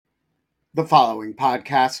The following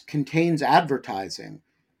podcast contains advertising.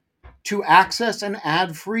 To access an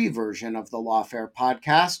ad-free version of the Lawfare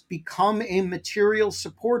podcast, become a material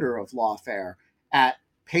supporter of Lawfare at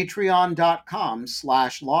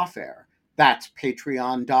patreon.com/lawfare. That's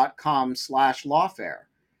patreon.com/lawfare.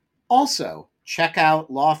 Also, check out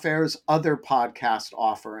Lawfare's other podcast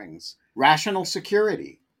offerings: Rational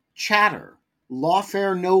Security, Chatter,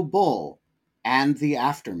 Lawfare No Bull, and The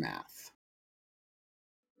Aftermath.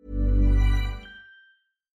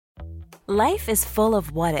 Life is full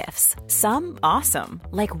of what-ifs, some awesome,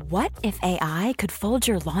 like what if AI could fold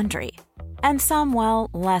your laundry? And some, well,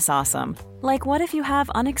 less awesome, like what if you have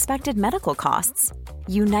unexpected medical costs?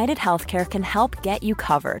 United Healthcare can help get you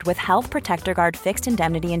covered with Health Protector Guard fixed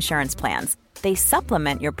indemnity insurance plans. They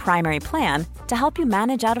supplement your primary plan to help you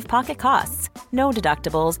manage out-of-pocket costs. No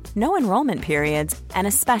deductibles, no enrollment periods, and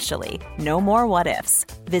especially no more what-ifs.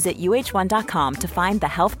 Visit uh1.com to find the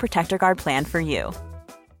Health Protector Guard plan for you.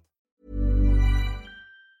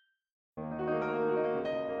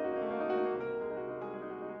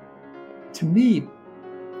 To me,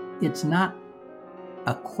 it's not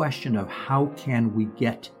a question of how can we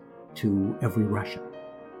get to every Russian.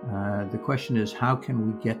 The question is, how can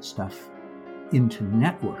we get stuff into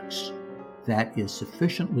networks that is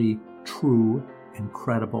sufficiently true and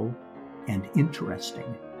credible and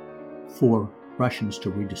interesting for Russians to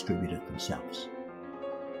redistribute it themselves.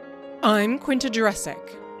 I'm Quinta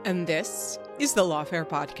Jurecic, and this is the Lawfare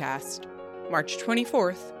Podcast, March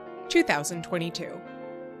 24th, 2022.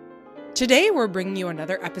 Today, we're bringing you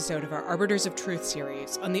another episode of our Arbiters of Truth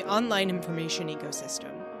series on the online information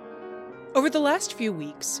ecosystem. Over the last few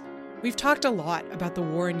weeks, we've talked a lot about the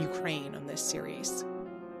war in Ukraine on this series.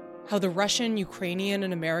 How the Russian, Ukrainian,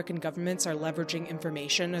 and American governments are leveraging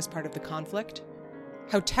information as part of the conflict.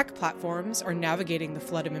 How tech platforms are navigating the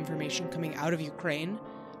flood of information coming out of Ukraine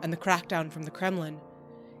and the crackdown from the Kremlin.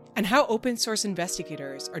 And how open source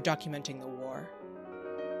investigators are documenting the war.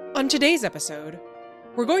 On today's episode,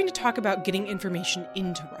 we're going to talk about getting information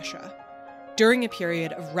into Russia during a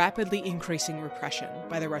period of rapidly increasing repression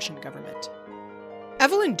by the Russian government.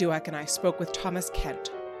 Evelyn Douek and I spoke with Thomas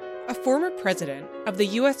Kent, a former president of the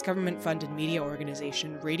U.S. government-funded media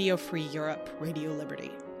organization Radio Free Europe, Radio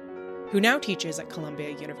Liberty, who now teaches at Columbia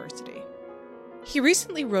University. He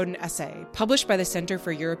recently wrote an essay published by the Center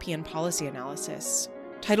for European Policy Analysis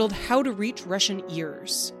titled How to Reach Russian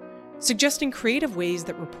Ears, suggesting creative ways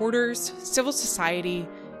that reporters, civil society,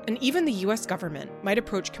 and even the U.S. government might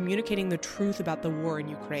approach communicating the truth about the war in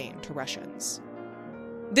Ukraine to Russians.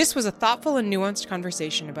 This was a thoughtful and nuanced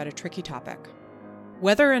conversation about a tricky topic: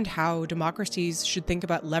 whether and how democracies should think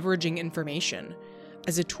about leveraging information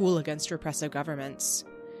as a tool against repressive governments,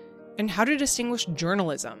 and how to distinguish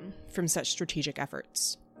journalism from such strategic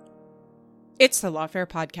efforts. It's the Lawfare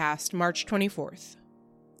Podcast, March 24th.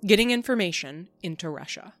 Getting information into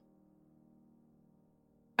Russia.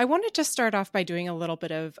 I wanted to start off by doing a little bit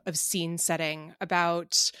of scene setting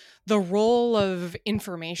about the role of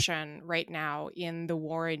information right now in the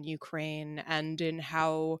war in Ukraine and in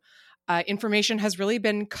how information has really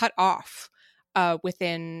been cut off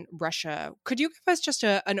within Russia. Could you give us just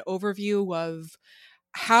an overview of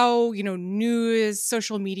how, news,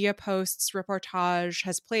 social media posts, reportage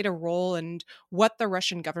has played a role and what the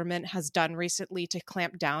Russian government has done recently to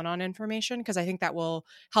clamp down on information? Because I think that will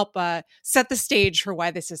help set the stage for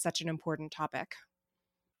why this is such an important topic.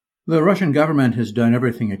 The Russian government has done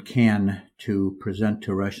everything it can to present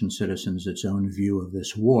to Russian citizens its own view of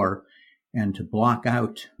this war and to block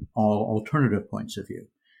out all alternative points of view.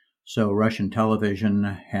 So Russian television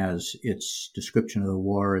has its description of the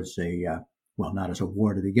war as not as a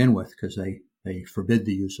war to begin with, because they forbid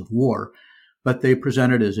the use of war, but they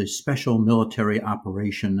present it as a special military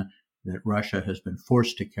operation that Russia has been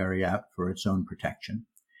forced to carry out for its own protection.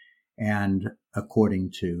 And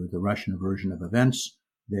according to the Russian version of events,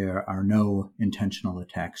 there are no intentional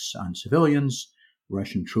attacks on civilians.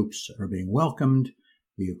 Russian troops are being welcomed.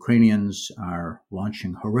 The Ukrainians are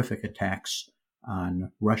launching horrific attacks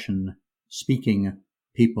on Russian-speaking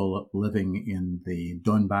people living in the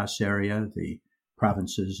Donbas area, the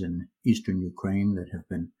provinces in eastern Ukraine that have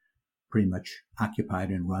been pretty much occupied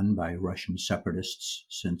and run by Russian separatists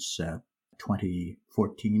since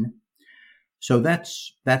 2014. So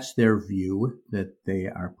that's their view that they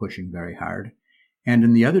are pushing very hard. And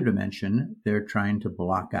in the other dimension, they're trying to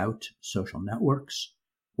block out social networks,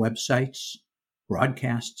 websites,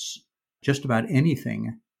 broadcasts, just about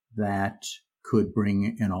anything that could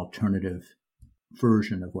bring an alternative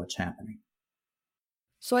version of what's happening.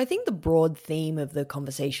 So I think the broad theme of the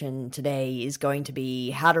conversation today is going to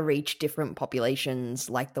be how to reach different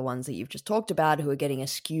populations like the ones that you've just talked about who are getting a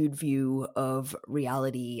skewed view of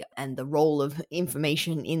reality and the role of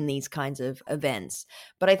information in these kinds of events.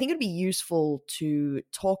 But I think it'd be useful to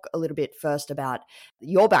talk a little bit first about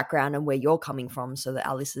your background and where you're coming from so that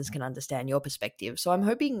our listeners can understand your perspective. So I'm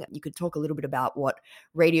hoping you could talk a little bit about what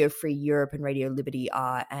Radio Free Europe and Radio Liberty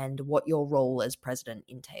are and what your role as president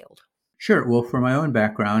entailed. Sure. Well, for my own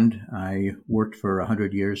background, I worked for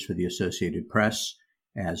 100 years for the Associated Press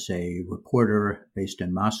as a reporter based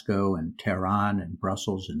in Moscow and Tehran and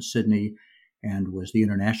Brussels and Sydney, and was the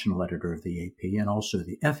international editor of the AP and also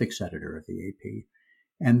the ethics editor of the AP.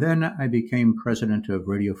 And then I became president of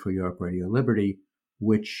Radio Free Europe, Radio Liberty,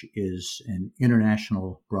 which is an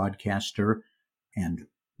international broadcaster and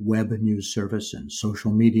web news service and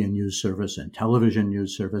social media news service and television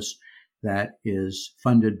news service that is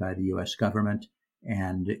funded by the U.S. government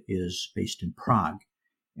and is based in Prague.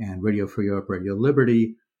 And Radio Free Europe, Radio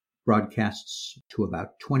Liberty broadcasts to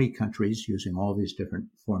about 20 countries using all these different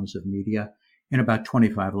forms of media in about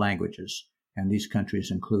 25 languages. And these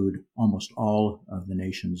countries include almost all of the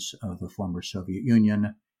nations of the former Soviet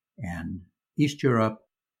Union and East Europe,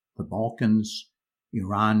 the Balkans,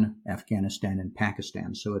 Iran, Afghanistan, and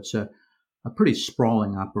Pakistan. So it's a pretty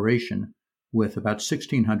sprawling operation with about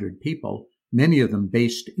 1,600 people, many of them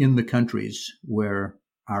based in the countries where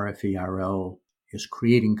RFERL is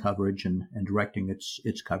creating coverage and directing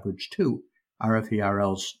its coverage to.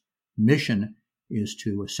 RFERL's mission is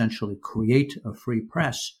to essentially create a free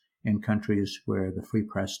press in countries where the free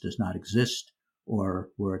press does not exist or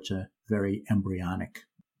where it's a very embryonic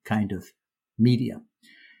kind of media.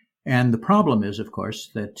 And the problem is, of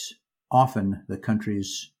course, that often the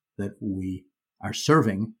countries that we are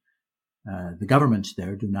serving, the governments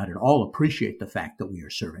there do not at all appreciate the fact that we are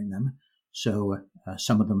serving them. So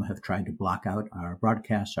some of them have tried to block out our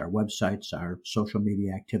broadcasts, our websites, our social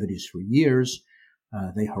media activities for years.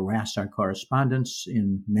 They harass our correspondents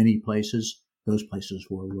in many places, those places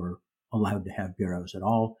where we're allowed to have bureaus at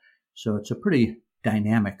all. So it's a pretty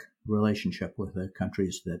dynamic relationship with the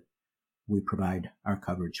countries that we provide our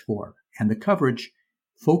coverage for. And the coverage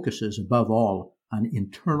focuses above all on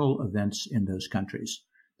internal events in those countries.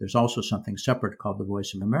 There's also something separate called the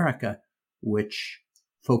Voice of America, which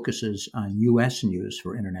focuses on U.S. news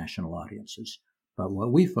for international audiences. But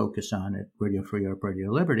what we focus on at Radio Free Europe,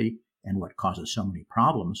 Radio Liberty, and what causes so many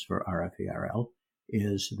problems for RFERL,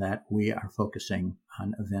 is that we are focusing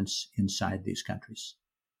on events inside these countries.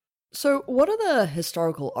 So what are the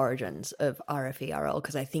historical origins of RFERL?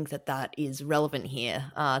 Because I think that is relevant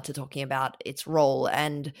here to talking about its role,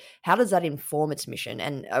 and how does that inform its mission?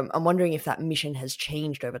 And I'm wondering if that mission has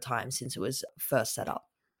changed over time since it was first set up.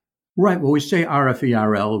 Right. Well, we say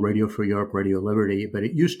RFERL, Radio Free Europe, Radio Liberty, but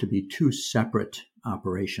it used to be two separate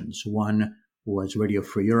operations. One was Radio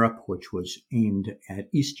Free Europe, which was aimed at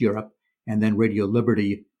East Europe, and then Radio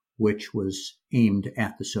Liberty, which was aimed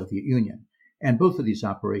at the Soviet Union. And both of these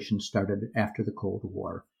operations started after the Cold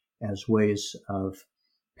War as ways of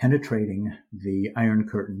penetrating the Iron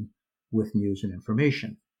Curtain with news and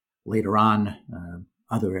information. Later on,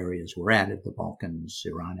 other areas were added, the Balkans,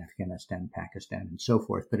 Iran, Afghanistan, Pakistan, and so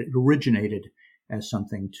forth. But it originated as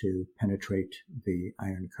something to penetrate the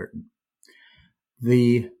Iron Curtain.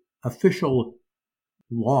 The official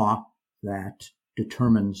law that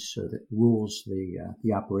determines, that rules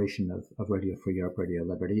the operation of Radio Free Europe, Radio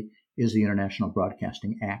Liberty, is the International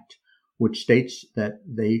Broadcasting Act, which states that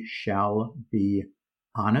they shall be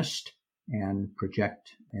honest and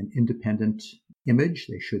project an independent image.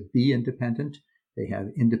 They should be independent. They have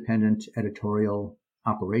independent editorial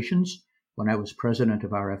operations. When I was president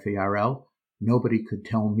of RFERL, nobody could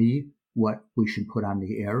tell me what we should put on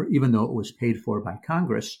the air, even though it was paid for by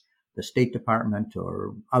Congress. The State Department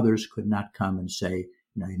or others could not come and say,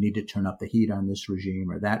 you need to turn up the heat on this regime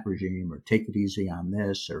or that regime, or take it easy on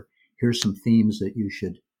this, or here's some themes that you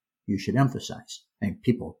should emphasize. And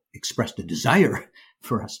people expressed a desire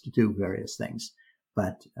for us to do various things.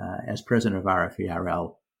 But as president of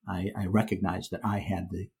RFERL, I recognized that I had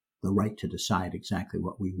the right to decide exactly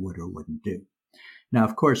what we would or wouldn't do. Now,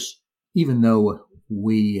 of course, even though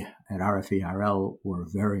we at RFERL were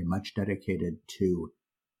very much dedicated to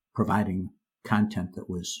providing content that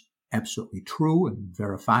was absolutely true and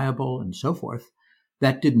verifiable and so forth,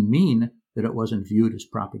 that didn't mean that it wasn't viewed as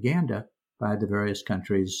propaganda by the various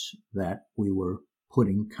countries that we were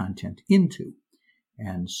putting content into.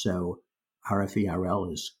 And so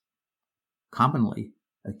RFERL is commonly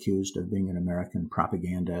accused of being an American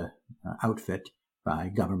propaganda outfit by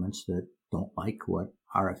governments that don't like what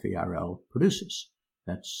RFERL produces.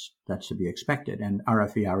 That's to be expected. And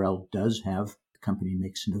RFE/RL does have, the company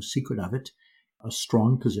makes no secret of it, a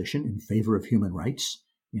strong position in favor of human rights,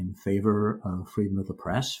 in favor of freedom of the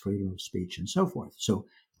press, freedom of speech, and so forth. So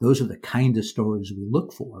those are the kind of stories we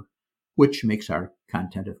look for, which makes our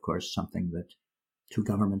content, of course, something that to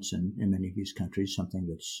governments in many of these countries, something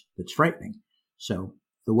that's frightening. So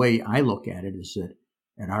the way I look at it is that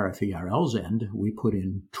at RFE/RL's end, we put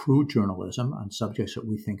in true journalism on subjects that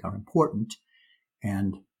we think are important,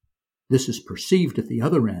 and this is perceived at the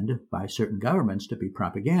other end by certain governments to be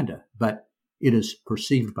propaganda, but it is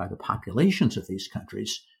perceived by the populations of these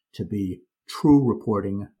countries to be true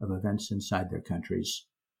reporting of events inside their countries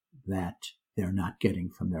that they're not getting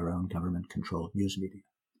from their own government-controlled news media.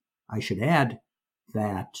 I should add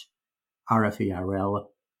that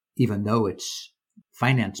RFE/RL, even though it's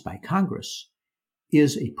financed by Congress,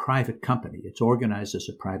 is a private company. It's organized as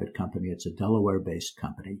a private company. It's a Delaware-based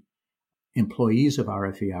company. Employees of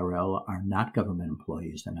RFE/RL are not government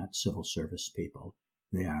employees. They're not civil service people.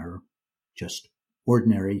 They are just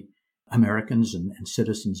ordinary Americans and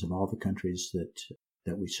citizens of all the countries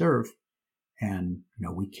that we serve. And,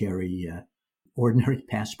 we carry ordinary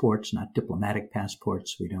passports, not diplomatic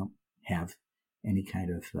passports. We don't have any kind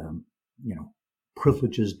of,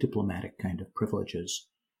 privileges, diplomatic kind of privileges.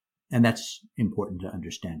 And that's important to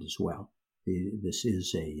understand as well. This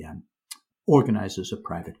is organized as a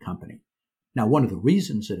private company. Now, one of the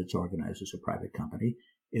reasons that it's organized as a private company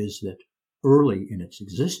is that early in its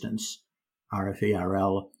existence,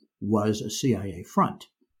 RFE/RL was a CIA front.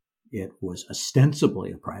 It was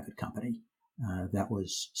ostensibly a private company that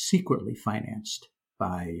was secretly financed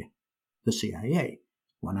by the CIA.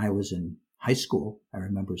 When I was in high school, I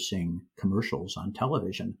remember seeing commercials on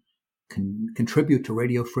television, contribute to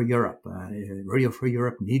Radio Free Europe. Radio Free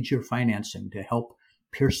Europe needs your financing to help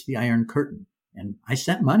pierce the Iron Curtain. And I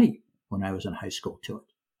sent money when I was in high school to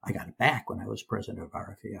it. I got it back when I was president of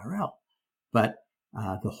RFE/RL. But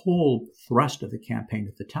the whole thrust of the campaign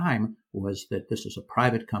at the time was that this is a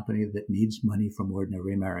private company that needs money from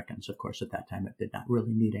ordinary Americans. Of course, at that time, it did not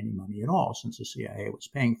really need any money at all since the CIA was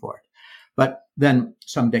paying for it. But then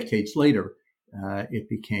some decades later, it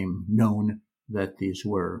became known that these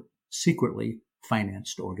were secretly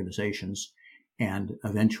financed organizations, and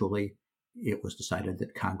eventually it was decided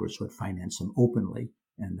that Congress would finance them openly,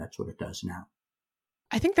 and that's what it does now.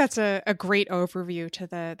 I think that's a great overview to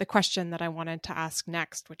the question that I wanted to ask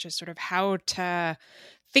next, which is sort of how to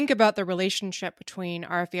think about the relationship between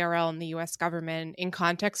RFE/RL and the U.S. government in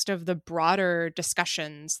context of the broader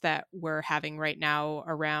discussions that we're having right now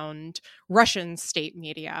around Russian state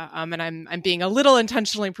media. And I'm being a little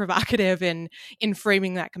intentionally provocative in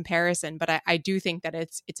framing that comparison, but I do think that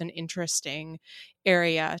it's an interesting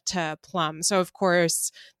area to plumb. So, of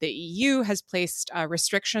course, the EU has placed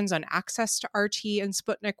restrictions on access to RT and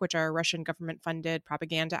Sputnik, which are Russian government-funded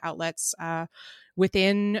propaganda outlets.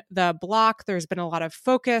 Within the bloc, there's been a lot of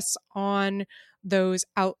focus on those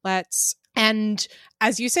outlets. And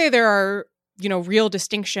as you say, there are real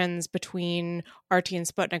distinctions between RT and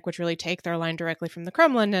Sputnik, which really take their line directly from the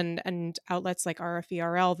Kremlin, and outlets like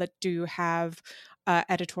RFE/RL that do have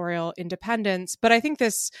editorial independence. But I think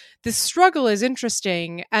this struggle is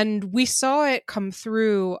interesting, and we saw it come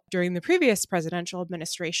through during the previous presidential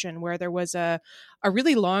administration, where there was a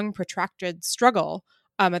really long, protracted struggle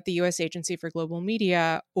at the U.S. Agency for Global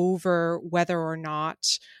Media over whether or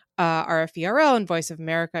not RFE/RL and Voice of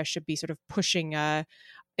America should be sort of pushing a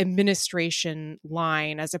administration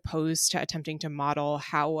line as opposed to attempting to model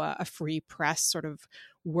how a free press sort of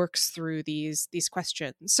works through these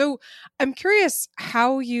questions. So I'm curious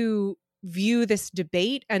how you view this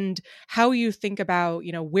debate and how you think about,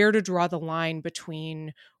 where to draw the line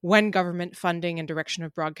between when government funding and direction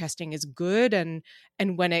of broadcasting is good and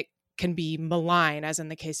when it can be malign, as in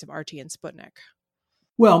the case of RT and Sputnik.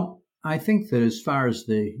 Well, I think that as far as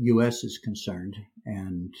the U.S. is concerned,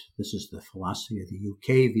 and this is the philosophy of the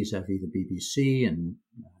UK vis-a-vis the BBC and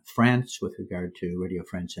France with regard to Radio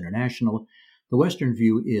France International, the Western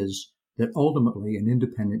view is that ultimately an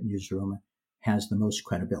independent newsroom has the most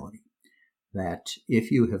credibility. That if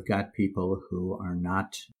you have got people who are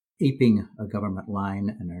not aping a government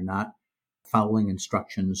line and are not following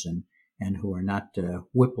instructions and who are not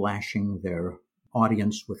whiplashing their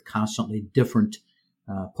audience with constantly different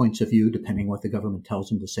points of view, depending what the government tells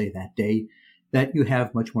them to say that day, that you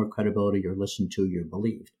have much more credibility, you're listened to, you're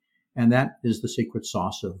believed. And that is the secret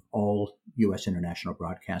sauce of all U.S. international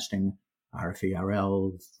broadcasting,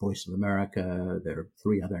 RFE/RL, Voice of America, there are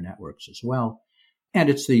 3 other networks as well. And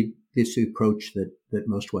it's this approach that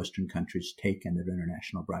most Western countries take in their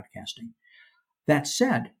international broadcasting. That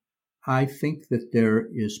said, I think that there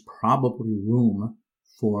is probably room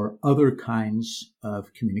for other kinds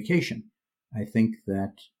of communication. I think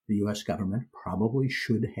that the U.S. government probably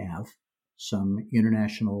should have some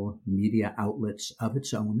international media outlets of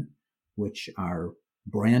its own, which are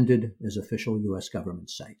branded as official U.S. government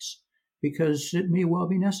sites, because it may well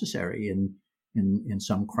be necessary in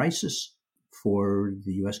some crisis for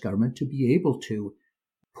the U.S. government to be able to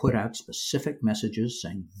put out specific messages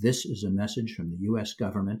saying this is a message from the U.S.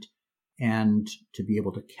 government, and to be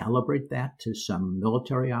able to calibrate that to some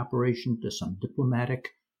military operation, to some diplomatic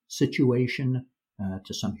situation,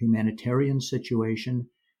 to some humanitarian situation.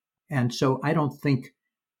 And so I don't think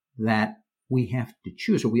that we have to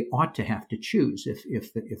choose, or we ought to have to choose.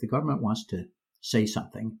 If the government wants to say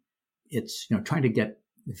something, it's trying to get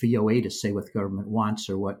VOA to say what the government wants,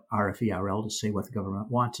 or what RFERL to say what the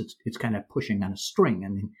government wants. It's kind of pushing on a string. I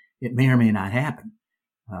mean, it may or may not happen,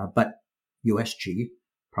 but USG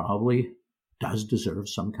probably does deserve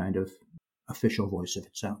some kind of official voice of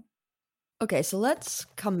its own. Okay, so let's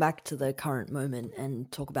come back to the current moment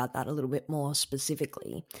and talk about that a little bit more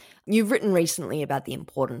specifically. You've written recently about the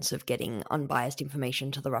importance of getting unbiased information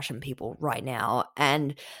to the Russian people right now,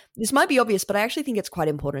 and this might be obvious, but I actually think it's quite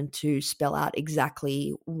important to spell out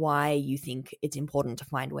exactly why you think it's important to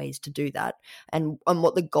find ways to do that, and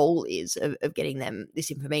what the goal is of getting them this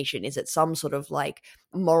information. Is it some sort of like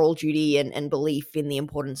moral duty and belief in the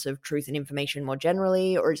importance of truth and information more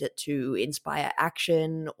generally, or is it to inspire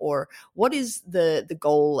action, or what is the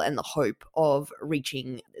goal and the hope of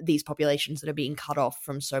reaching these populations that are being cut off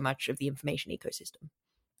from so much of the information ecosystem?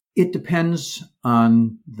 It depends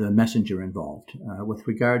on the messenger involved. With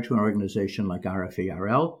regard to an organization like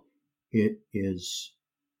RFERL, it is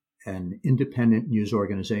an independent news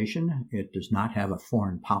organization. It does not have a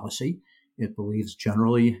foreign policy. It believes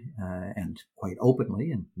generally and quite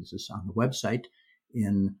openly, and this is on the website,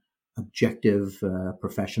 in objective,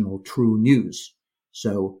 professional, true news.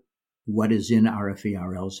 So what is in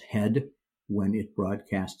RFERL's head when it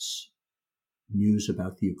broadcasts news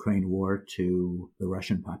about the Ukraine war to the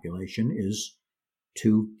Russian population is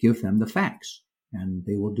to give them the facts, and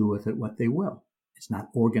they will do with it what they will. It's not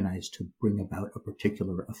organized to bring about a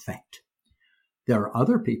particular effect. There are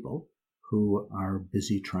other people who are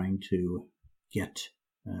busy trying to get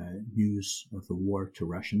news of the war to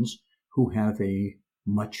Russians who have a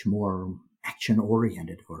much more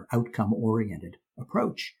action-oriented or outcome-oriented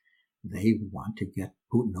approach. They want to get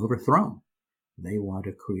Putin overthrown. They want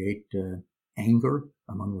to create anger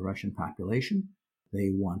among the Russian population. They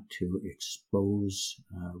want to expose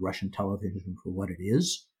Russian television for what it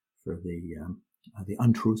is, for the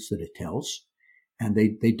untruths that it tells. And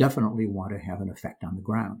they definitely want to have an effect on the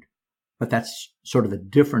ground. But that's sort of a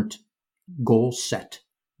different goal set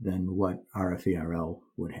than what RFERL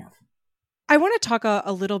would have. I want to talk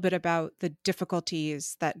a little bit about the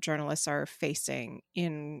difficulties that journalists are facing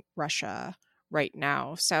in Russia right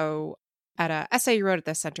now. So at an essay you wrote at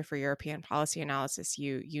the Center for European Policy Analysis,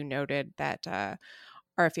 you noted that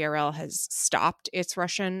RFERL has stopped its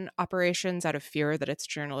Russian operations out of fear that its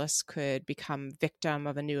journalists could become victim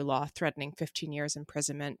of a new law threatening 15 years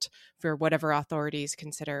imprisonment for whatever authorities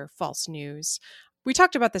consider false news. We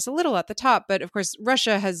talked about this a little at the top, but of course,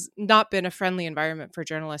 Russia has not been a friendly environment for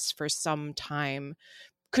journalists for some time.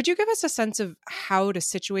 Could you give us a sense of how to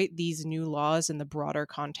situate these new laws in the broader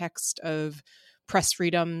context of press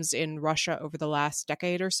freedoms in Russia over the last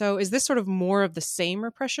decade or so? Is this sort of more of the same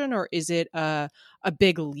repression, or is it a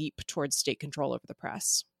big leap towards state control over the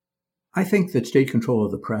press? I think that state control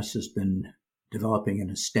of the press has been developing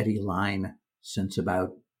in a steady line since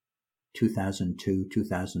about 2002,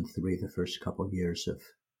 2003, the first couple of years of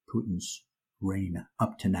Putin's reign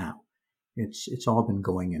up to now. It's all been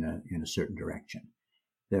going in a certain direction.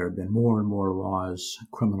 There have been more and more laws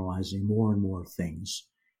criminalizing more and more things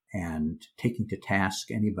and taking to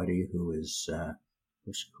task anybody who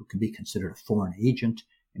can be considered a foreign agent,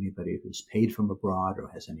 anybody who's paid from abroad or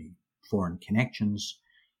has any foreign connections.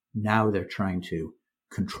 Now they're trying to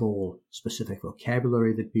control specific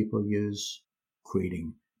vocabulary that people use,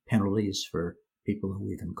 creating penalties for people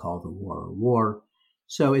who even call the war a war.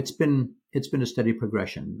 So it's been a steady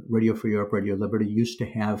progression. Radio Free Europe, Radio Liberty used to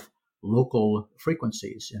have local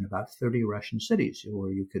frequencies in about 30 Russian cities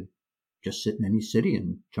where you could just sit in any city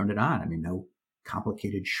and turn it on. I mean, no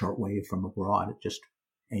complicated shortwave from abroad, just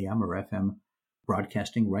AM or FM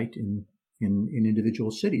broadcasting right in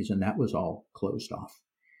individual cities, and that was all closed off.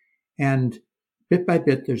 And bit by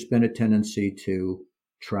bit, there's been a tendency to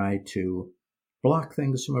try to block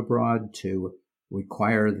things from abroad, to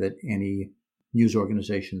require that any news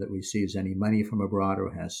organization that receives any money from abroad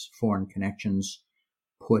or has foreign connections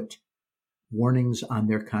put warnings on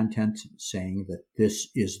their content saying that this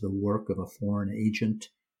is the work of a foreign agent,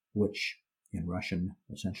 which in Russian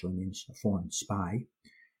essentially means a foreign spy.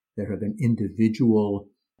 There have been individual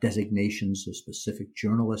designations of specific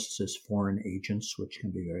journalists as foreign agents, which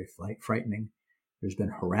can be very frightening. There's been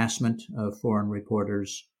harassment of foreign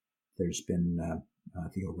reporters. There's been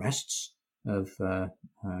the arrests of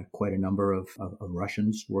quite a number of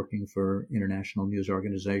Russians working for international news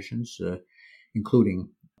organizations, including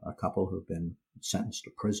a couple who've been sentenced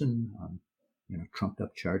to prison on, trumped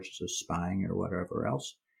up charges of spying or whatever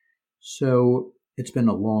else. So it's been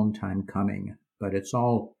a long time coming, but it's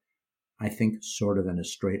all, I think, sort of in a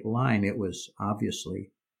straight line. It was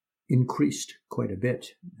obviously increased quite a bit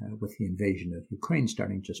with the invasion of Ukraine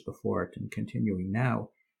starting just before it and continuing now,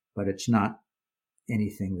 but it's not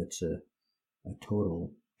anything that's a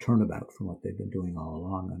total turnabout from what they've been doing all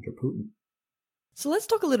along under Putin. So let's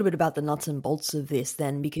talk a little bit about the nuts and bolts of this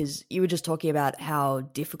then, because you were just talking about how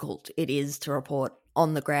difficult it is to report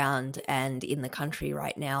on the ground and in the country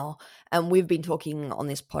right now. And we've been talking on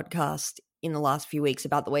this podcast in the last few weeks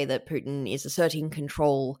about the way that Putin is asserting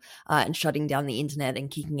control and shutting down the internet and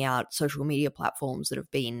kicking out social media platforms that have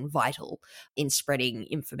been vital in spreading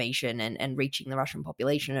information and reaching the Russian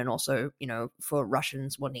population, and also, for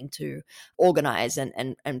Russians wanting to organize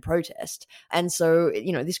and protest. And so,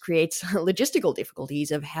 this creates logistical difficulties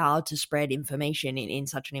of how to spread information in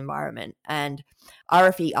such an environment. And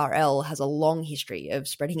RFE/RL has a long history of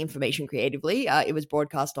spreading information creatively. It was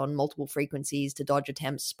broadcast on multiple frequencies to dodge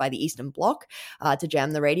attempts by the Eastern Bloc to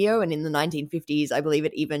jam the radio. And in the 1950s, I believe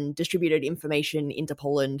it even distributed information into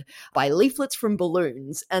Poland by leaflets from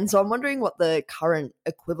balloons. And so I'm wondering what the current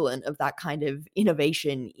equivalent of that kind of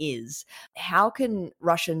innovation is. How can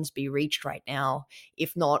Russians be reached right now,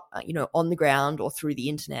 if not, on the ground or through the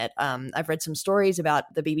internet? I've read some stories about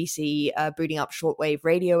the BBC booting up shortwave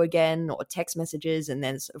radio again, or text messages, and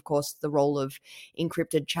then, of course, the role of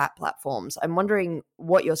encrypted chat platforms. I'm wondering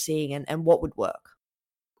what you're seeing and what would work.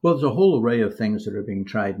 Well, there's a whole array of things that are being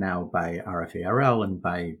tried now by RFE/RL and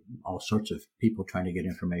by all sorts of people trying to get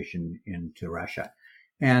information into Russia.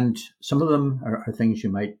 And some of them are things you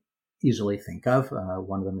might easily think of.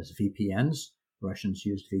 One of them is VPNs. Russians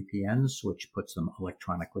used VPNs, which puts them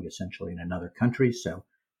electronically, essentially, in another country. So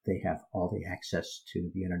they have all the access to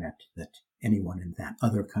the internet that anyone in that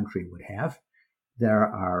other country would have. There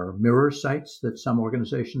are mirror sites that some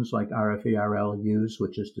organizations like RFE/RL use,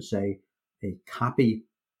 which is to say a copy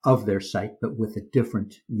of their site, but with a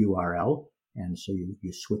different URL. And so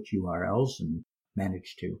you switch URLs and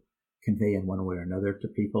manage to convey in one way or another to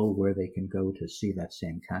people where they can go to see that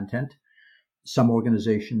same content. Some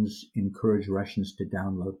organizations encourage Russians to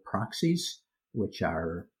download proxies, which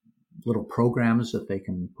are little programs that they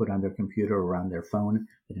can put on their computer or on their phone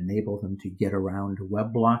that enable them to get around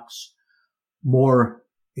web blocks. More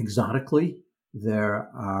exotically, there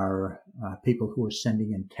are people who are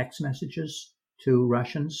sending in text messages to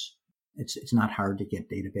Russians. It's not hard to get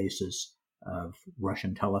databases of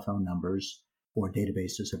Russian telephone numbers or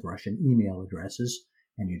databases of Russian email addresses,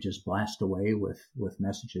 and you just blast away with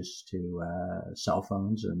messages to cell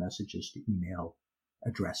phones or messages to email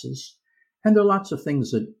addresses. And there are lots of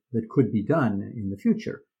things that could be done in the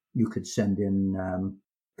future. You could send in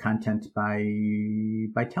content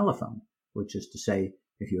by telephone, which is to say,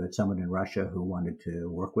 if you had someone in Russia who wanted to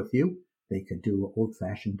work with you, they could do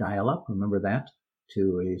old-fashioned dial-up, remember that,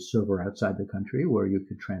 to a server outside the country where you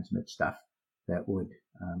could transmit stuff that would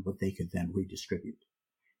what they could then redistribute.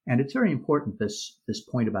 And it's very important, this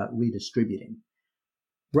point about redistributing.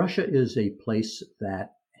 Russia is a place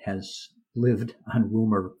that has lived on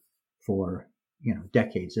rumor for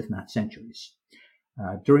decades, if not centuries.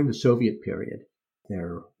 During the Soviet period,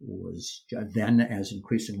 there was then, as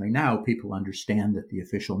increasingly now, people understand that the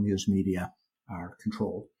official news media are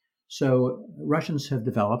controlled. So Russians have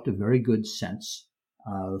developed a very good sense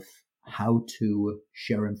of how to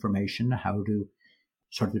share information, how to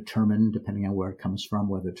sort of determine, depending on where it comes from,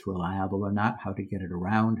 whether it's reliable or not, how to get it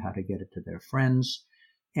around, how to get it to their friends.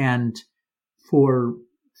 And for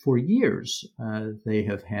years, they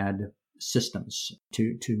have had systems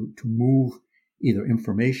to move either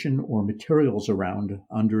information or materials around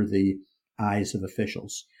under the eyes of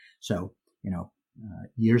officials. So,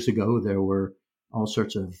 years ago, there were all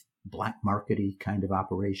sorts of black markety kind of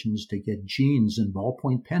operations to get jeans and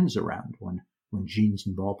ballpoint pens around when jeans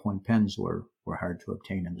and ballpoint pens were hard to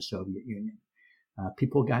obtain in the Soviet Union.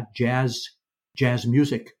 People got jazz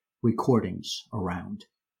music recordings around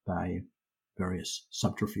by various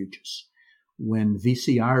subterfuges. When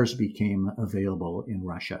VCRs became available in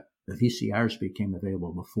Russia, the VCRs became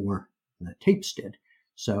available before the tapes did.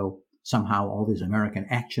 So somehow all these American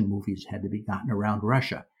action movies had to be gotten around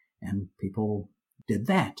Russia. And people did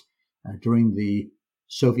that. During the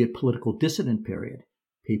Soviet political dissident period,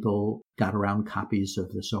 people got around copies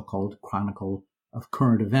of the so-called Chronicle of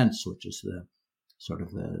Current Events, which is the sort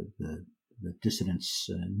of the dissidents'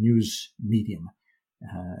 news medium.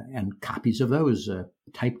 And copies of those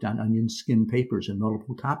typed on onion skin papers in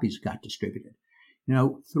multiple copies got distributed.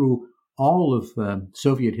 Through all of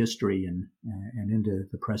Soviet history and into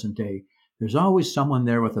the present day, there's always someone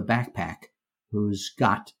there with a backpack who's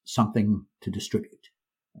got something to distribute.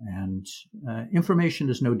 And information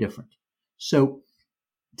is no different. So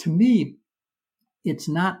to me, it's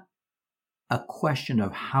not a question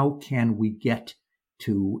of how can we get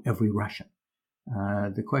to every Russian.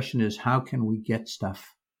 The question is, how can we get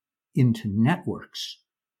stuff into networks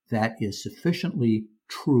that is sufficiently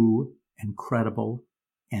true and credible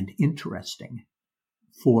and interesting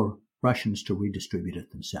for Russians to redistribute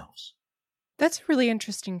it themselves? That's a really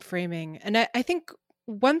interesting framing. And I think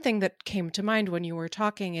one thing that came to mind when you were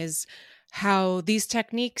talking is how these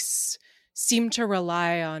techniques seem to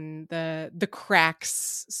rely on the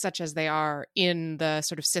cracks, such as they are, in the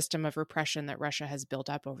sort of system of repression that Russia has built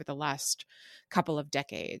up over the last couple of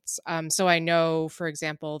decades. So I know, for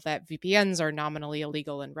example, that VPNs are nominally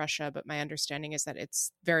illegal in Russia, but my understanding is that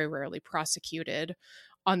it's very rarely prosecuted.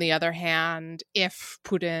 On the other hand, if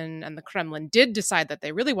Putin and the Kremlin did decide that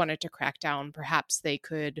they really wanted to crack down, perhaps they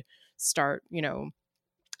could start,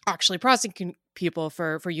 actually prosecuting people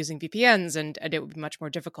for using VPNs, and it would be much more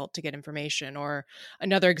difficult to get information. Or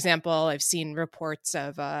another example, I've seen reports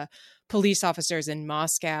of police officers in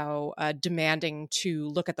Moscow demanding to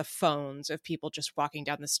look at the phones of people just walking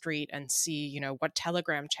down the street and see, what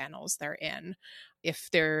Telegram channels they're in, if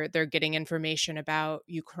they're getting information about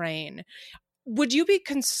Ukraine. Would you be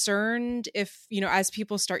concerned if, as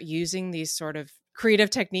people start using these sort of creative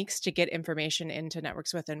techniques to get information into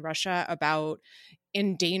networks within Russia, about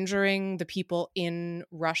endangering the people in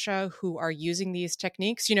Russia who are using these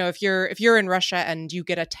techniques? If you're in Russia and you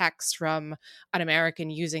get a text from an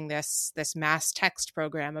American using this mass text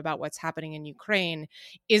program about what's happening in Ukraine,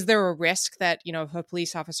 is there a risk that, if a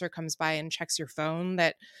police officer comes by and checks your phone,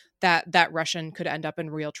 that Russian could end up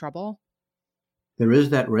in real trouble? There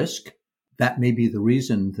is that risk. That may be the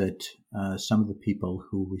reason that some of the people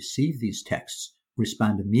who receive these texts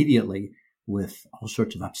respond immediately with all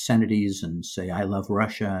sorts of obscenities and say, "I love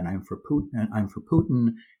Russia and I'm for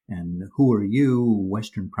Putin, and who are you,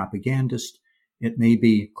 Western propagandist?" It may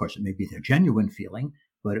be their genuine feeling,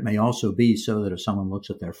 but it may also be so that if someone looks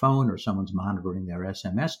at their phone or someone's monitoring their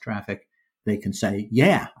SMS traffic, they can say,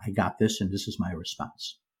 "Yeah, I got this and this is my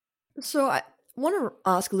response." So I want to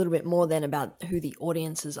ask a little bit more then about who the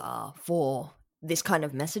audiences are for this kind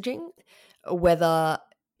of messaging, whether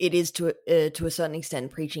it is to a certain extent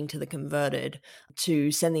preaching to the converted to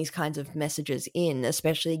send these kinds of messages in,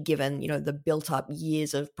 especially given, the built up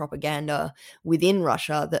years of propaganda within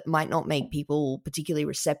Russia that might not make people particularly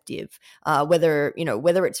receptive, whether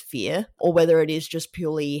it's fear or whether it is just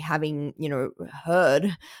purely having,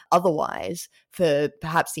 heard otherwise for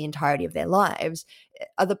perhaps the entirety of their lives.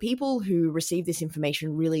 Are the people who receive this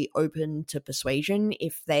information really open to persuasion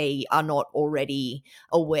if they are not already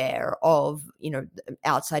aware of,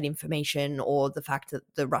 outside information or the fact that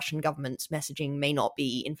the Russian government's messaging may not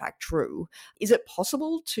be in fact true? Is it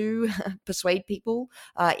possible to persuade people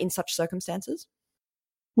in such circumstances?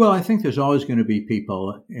 Well, I think there's always going to be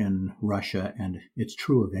people in Russia, and it's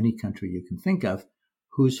true of any country you can think of,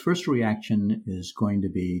 whose first reaction is going to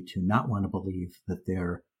be to not want to believe that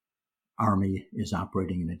their army is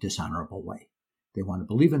operating in a dishonorable way. They want to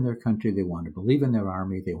believe in their country. They want to believe in their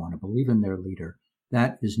army. They want to believe in their leader.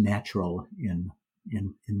 That is natural in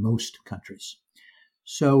most countries.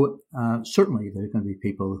 So certainly there's going to be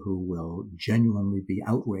people who will genuinely be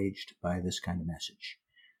outraged by this kind of message.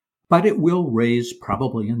 But it will raise,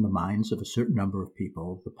 probably in the minds of a certain number of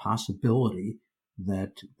people, the possibility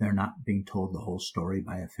that they're not being told the whole story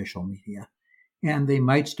by official media. And they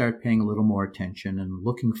might start paying a little more attention and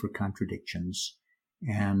looking for contradictions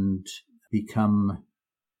and become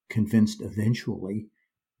convinced eventually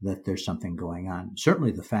that there's something going on.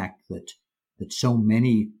 Certainly the fact that so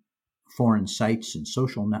many foreign sites and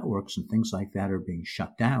social networks and things like that are being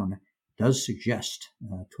shut down does suggest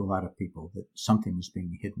to a lot of people that something is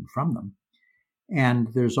being hidden from them. And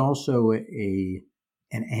there's also an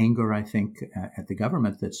anger, I think, at the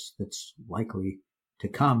government that's likely to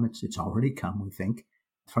come. It's already come, we think,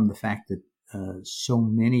 from the fact that so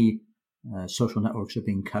many social networks are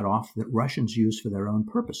being cut off that Russians use for their own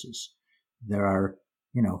purposes. There are,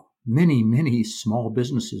 many, many small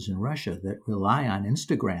businesses in Russia that rely on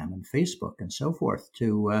Instagram and Facebook and so forth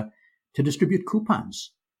to to distribute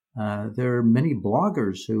coupons. There are many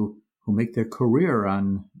bloggers who make their career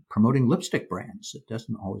on promoting lipstick brands. It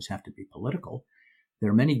doesn't always have to be political. There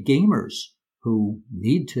are many gamers who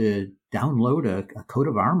need to download a coat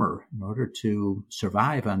of armor in order to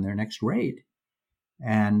survive on their next raid.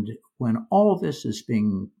 And when all this is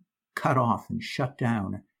being cut off and shut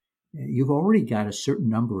down, you've already got a certain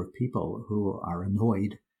number of people who are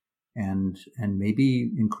annoyed and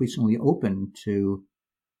maybe increasingly open to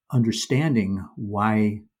understanding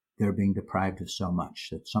why they're being deprived of so much,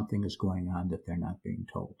 that something is going on that they're not being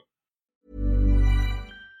told.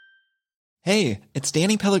 Hey, it's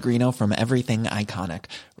Danny Pellegrino from Everything Iconic.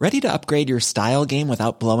 Ready to upgrade your style game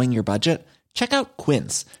without blowing your budget? Check out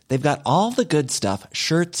Quince. They've got all the good stuff,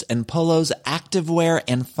 shirts and polos, activewear,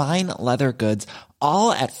 and fine leather goods,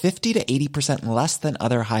 all at 50 to 80% less than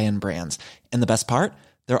other high-end brands. And the best part?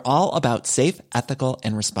 They're all about safe, ethical,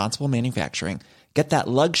 and responsible manufacturing. Get that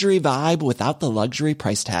luxury vibe without the luxury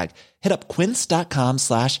price tag. Hit up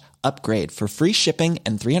quince.com/upgrade for free shipping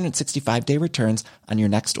and 365-day returns on your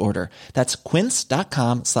next order. That's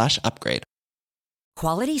quince.com/upgrade.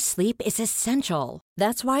 Quality sleep is essential.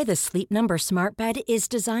 That's why the Sleep Number Smart Bed is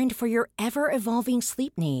designed for your ever-evolving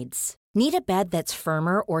sleep needs. Need a bed that's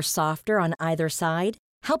firmer or softer on either side?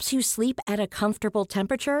 Helps you sleep at a comfortable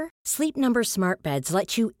temperature? Sleep Number Smart Beds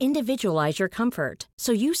let you individualize your comfort,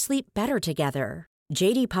 so you sleep better together.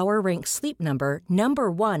 J.D. Power ranks Sleep Number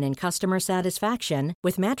 #1 in customer satisfaction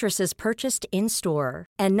with mattresses purchased in-store.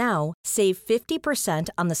 And now, save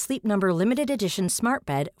 50% on the Sleep Number Limited Edition Smart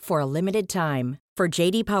Bed for a limited time. For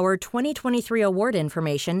J.D. Power 2023 award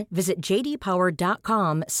information, visit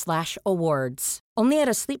jdpower.com/awards. Only at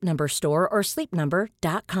a Sleep Number store or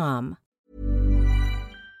sleepnumber.com.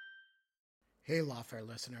 Hey, Lawfare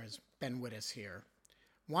listeners, Ben Wittes here.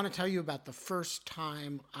 Want to tell you about the first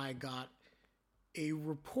time I got a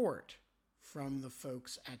report from the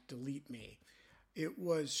folks at Delete Me. It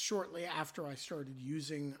was shortly after I started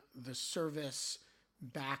using the service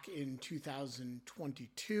back in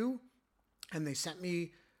 2022, and they sent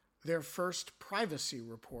me their first privacy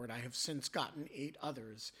report. I have since gotten 8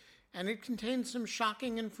 others, and it contained some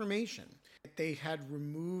shocking information. They had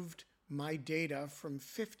removed my data from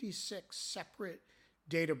 56 separate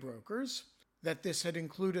data brokers, that this had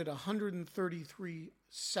included 133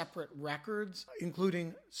 separate records,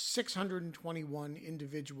 including 621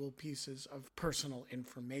 individual pieces of personal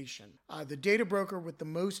information. The data broker with the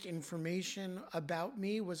most information about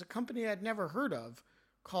me was a company I'd never heard of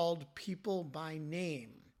called People by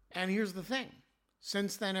Name. And here's the thing.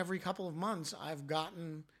 Since then, every couple of months, I've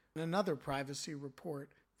gotten another privacy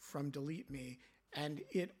report from Delete Me, and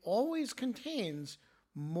it always contains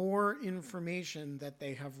more information that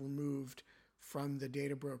they have removed from the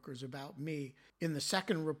data brokers about me. In the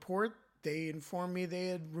second report, they informed me they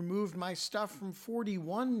had removed my stuff from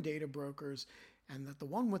 41 data brokers, and that the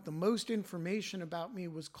one with the most information about me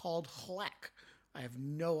was called Hlek. I have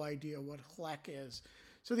no idea what Hlek is.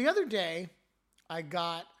 So the other day, I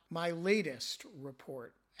got my latest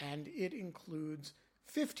report, and it includes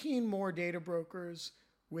 15 more data brokers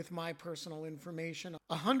with my personal information,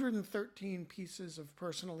 113 pieces of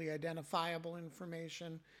personally identifiable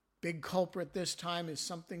information. Big culprit this time is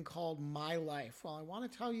something called My Life. Well, I want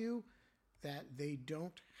to tell you that they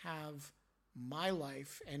don't have My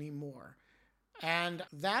Life anymore. And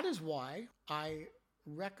that is why I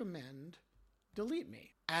recommend Delete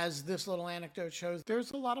Me. As this little anecdote shows,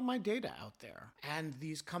 there's a lot of my data out there, and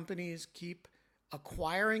these companies keep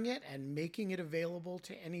acquiring it and making it available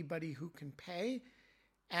to anybody who can pay.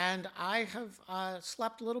 And I have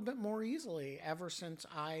slept a little bit more easily ever since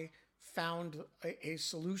I found a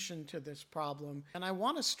solution to this problem. And I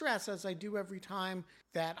want to stress, as I do every time,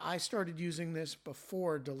 that I started using this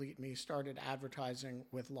before Delete Me started advertising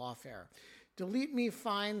with Lawfare. Delete Me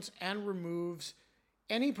finds and removes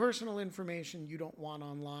any personal information you don't want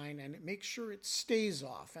online, and it makes sure it stays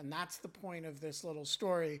off. And that's the point of this little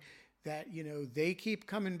story, that, they keep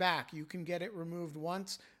coming back. You can get it removed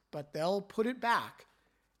once, but they'll put it back.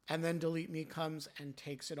 And then Delete Me comes and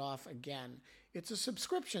takes it off again. It's a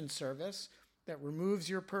subscription service that removes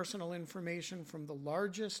your personal information from the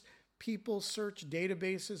largest people search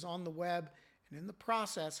databases on the web, and in the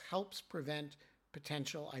process helps prevent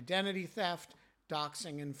potential identity theft,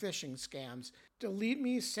 doxing, and phishing scams. Delete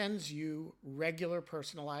Me sends you regular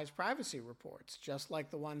personalized privacy reports, just like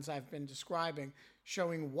the ones I've been describing,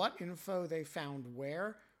 showing what info they found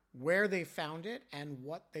where they found it, and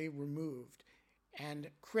what they removed. And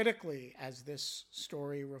critically, as this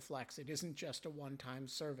story reflects, it isn't just a one-time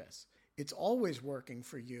service. It's always working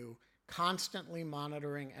for you, constantly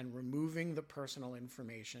monitoring and removing the personal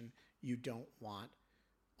information you don't want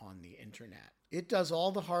on the internet. It does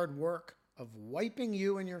all the hard work of wiping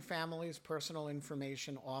you and your family's personal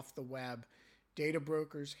information off the web. Data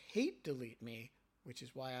brokers hate Delete Me, which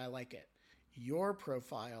is why I like it. Your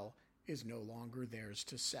profile is no longer theirs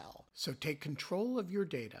to sell. So take control of your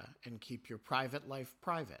data and keep your private life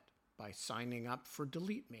private by signing up for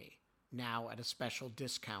Delete Me, now at a special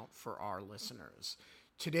discount for our listeners.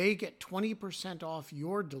 Today, get 20% off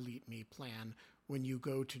your Delete Me plan when you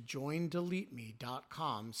go to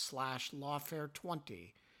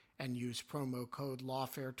joindeleteme.com/lawfare20 and use promo code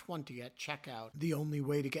lawfare20 at checkout. The only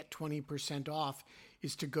way to get 20% off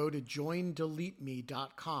is to go to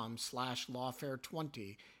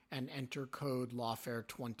joindeleteme.com/lawfare20 and enter code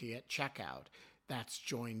lawfare20 at checkout. That's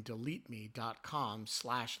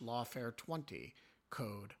joindeleteme.com/lawfare20,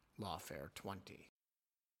 code lawfare20.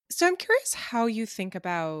 So I'm curious how you think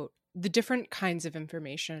about the different kinds of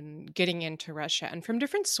information getting into Russia and from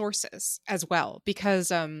different sources as well, because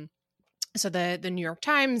so the New York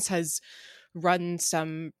Times has run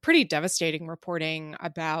some pretty devastating reporting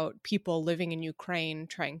about people living in Ukraine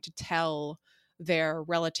trying to tell their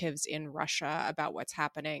relatives in Russia about what's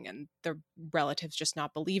happening, and the relatives just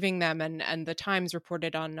not believing them. And the Times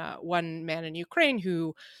reported on one man in Ukraine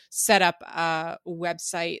who set up a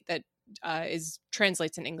website that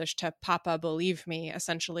translates in English to Papa Believe Me,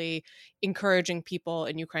 essentially encouraging people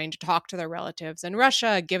in Ukraine to talk to their relatives in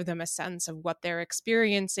Russia, give them a sense of what they're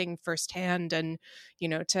experiencing firsthand, and, you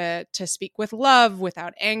know, to speak with love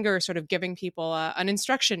without anger, sort of giving people an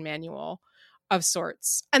instruction manual of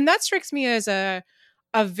sorts. And that strikes me as a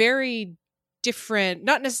very different,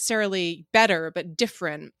 not necessarily better, but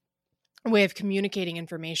different way of communicating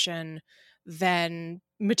information than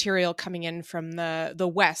material coming in from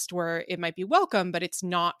the West, where it might be welcome, but it's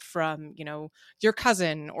not from, you know, your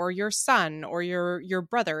cousin or your son or your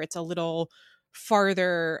brother. It's a little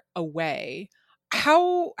farther away.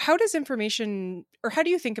 How does information, or how do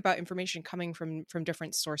you think about information coming from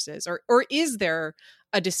different sources, or is there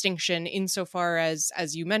a distinction insofar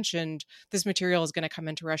as you mentioned, this material is going to come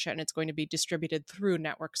into Russia and it's going to be distributed through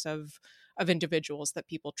networks of individuals that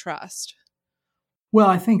people trust? Well,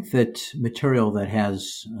 I think that material that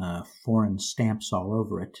has foreign stamps all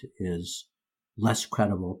over it is less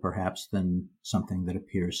credible, perhaps, than something that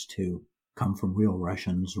appears to come from real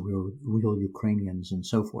Russians, real Ukrainians, and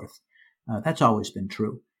so forth. That's always been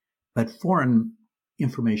true. But foreign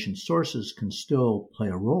information sources can still play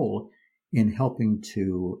a role in helping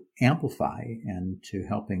to amplify and to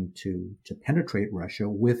helping to penetrate Russia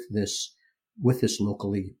with this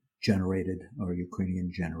locally generated or Ukrainian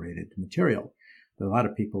generated material. There are a lot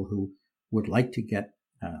of people who would like to get,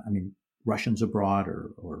 Russians abroad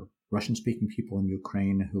or Russian-speaking people in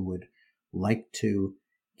Ukraine who would like to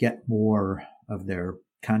get more of their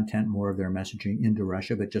content, more of their messaging into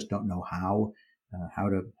Russia, but just don't know how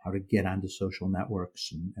to get onto social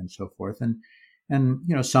networks and so forth. And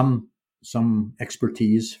you know, some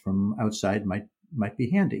expertise from outside might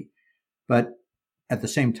be handy. But at the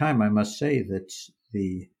same time, I must say that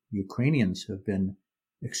the Ukrainians have been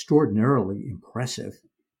extraordinarily impressive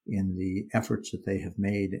in the efforts that they have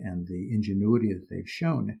made and the ingenuity that they've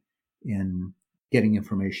shown in getting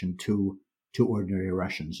information to ordinary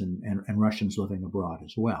Russians and Russians living abroad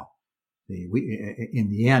as well. In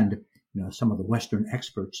the end, you know, some of the Western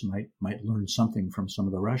experts might learn something from some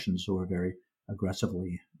of the Russians who are very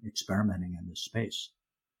aggressively experimenting in this space.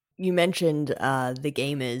 You mentioned the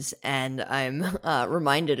gamers, and I'm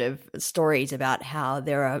reminded of stories about how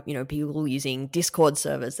there are, you know, people using Discord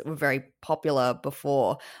servers that were very popular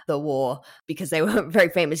before the war because they were very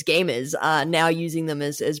famous gamers, now using them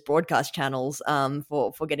as broadcast channels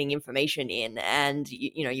for getting information in. And,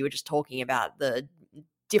 you know, you were just talking about the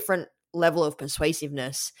different level of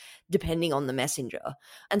persuasiveness depending on the messenger.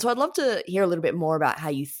 And so I'd love to hear a little bit more about how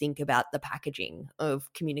you think about the packaging of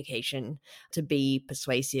communication to be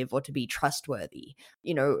persuasive or to be trustworthy.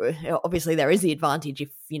 You know, obviously there is the advantage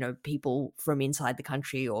if, you know, people from inside the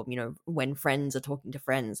country or, you know, when friends are talking to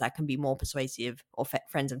friends, that can be more persuasive, or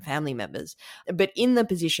friends and family members. But in the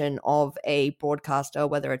position of a broadcaster,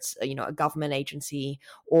 whether it's, you know, a government agency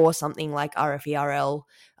or something like RFERL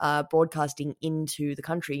broadcasting into the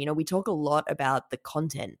country, you know, we talk a lot about the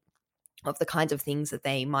content of the kinds of things that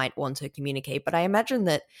they might want to communicate. But I imagine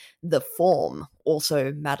that the form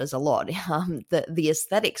also matters a lot, the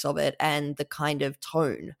aesthetics of it and the kind of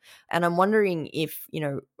tone. And I'm wondering if, you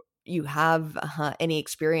know, you have any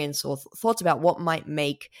experience or thoughts about what might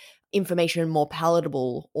make information more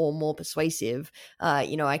palatable or more persuasive.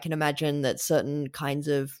 You know, I can imagine that certain kinds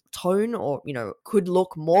of tone or, you know, could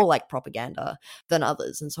look more like propaganda than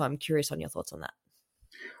others. And so I'm curious on your thoughts on that.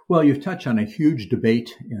 Well, you've touched on a huge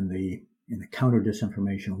debate in the in the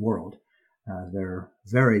counter-disinformation world, there are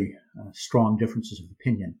very strong differences of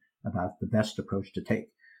opinion about the best approach to take.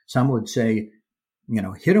 Some would say,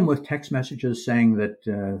 hit them with text messages saying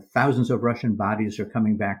that thousands of Russian bodies are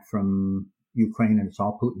coming back from Ukraine and it's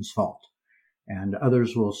all Putin's fault. And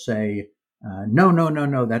others will say,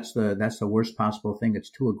 no, that's the worst possible thing. It's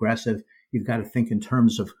too aggressive. You've got to think in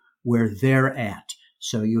terms of where they're at.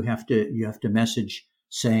 So you have to message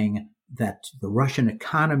saying that the Russian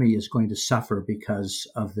economy is going to suffer because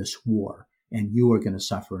of this war, and you are going to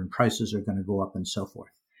suffer, and prices are going to go up, and so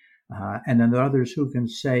forth. And then there are others who can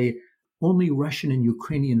say only Russian and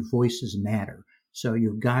Ukrainian voices matter. So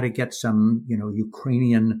you've got to get some,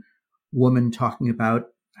 Ukrainian woman talking about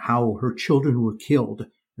how her children were killed.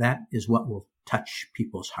 That is what will touch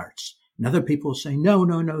people's hearts. And other people say, no,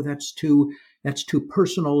 that's too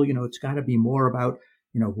personal. It's got to be more about,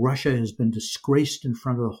 Russia has been disgraced in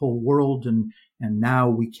front of the whole world, and now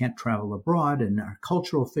we can't travel abroad, and our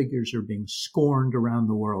cultural figures are being scorned around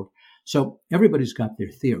the world. So everybody's got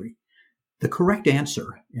their theory. The correct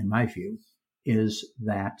answer, in my view, is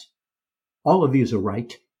that all of these are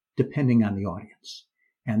right, depending on the audience.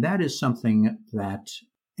 And that is something that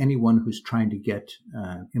anyone who's trying to get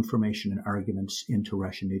information and arguments into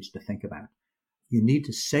Russia needs to think about. You need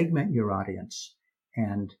to segment your audience,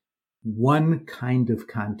 and one kind of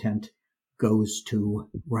content goes to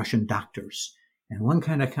Russian doctors, and one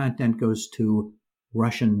kind of content goes to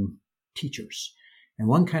Russian teachers, and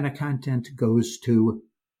one kind of content goes to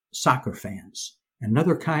soccer fans.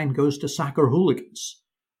 Another kind goes to soccer hooligans.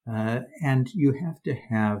 And you have to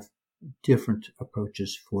have different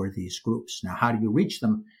approaches for these groups. Now, how do you reach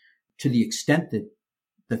them? To the extent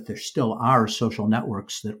that there still are social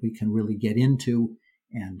networks that we can really get into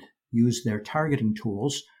and use their targeting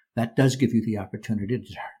tools, that does give you the opportunity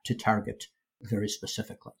to target very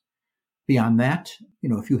specifically. Beyond that,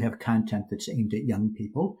 if you have content that's aimed at young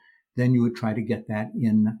people, then you would try to get that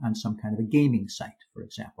in on some kind of a gaming site, for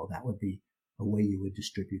example. That would be a way you would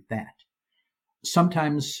distribute that.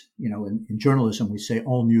 Sometimes, in journalism, we say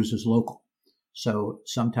all news is local. So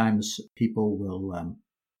sometimes people will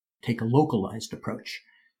take a localized approach.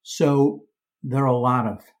 So there are a lot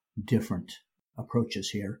of different approaches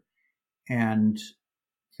here. And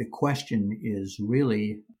the question is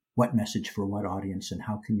really what message for what audience, and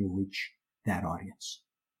how can you reach that audience?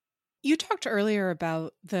 You talked earlier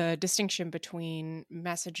about the distinction between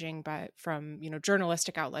messaging from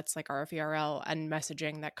journalistic outlets like RFE/RL and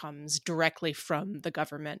messaging that comes directly from the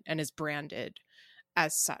government and is branded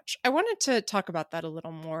as such. I wanted to talk about that a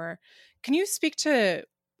little more. Can you speak to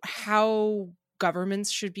how governments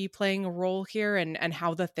should be playing a role here, and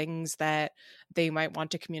how the things that they might want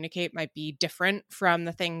to communicate might be different from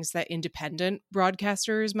the things that independent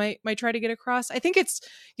broadcasters might try to get across? I think it's,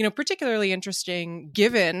 particularly interesting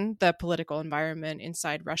given the political environment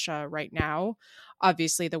inside Russia right now.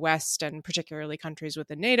 Obviously, the West, and particularly countries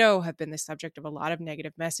within NATO, have been the subject of a lot of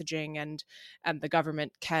negative messaging, and the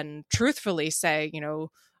government can truthfully say,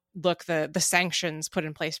 look, the sanctions put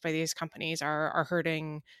in place by these companies are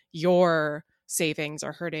hurting your savings,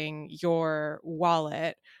 are hurting your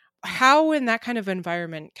wallet. How, in that kind of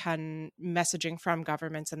environment, can messaging from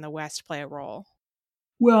governments in the West play a role?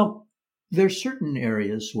 Well, there's certain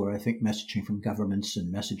areas where I think messaging from governments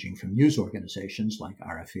and messaging from news organizations like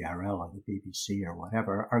RFE/RL or the BBC or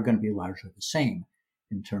whatever are going to be largely the same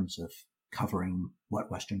in terms of covering what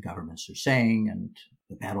Western governments are saying and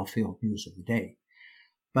the battlefield news of the day.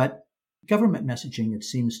 But government messaging, it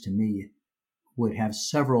seems to me, would have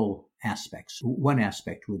several aspects. One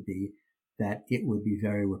aspect would be that it would be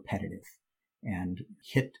very repetitive and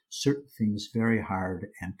hit certain things very hard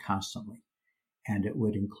and constantly. And it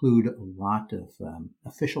would include a lot of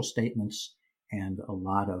official statements and a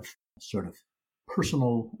lot of sort of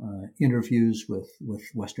personal interviews with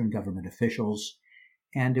Western government officials.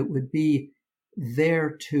 And it would be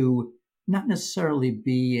there to not necessarily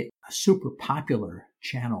be a super popular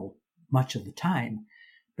channel much of the time,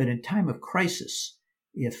 but in time of crisis,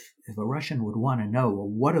 if a Russian would want to know, well,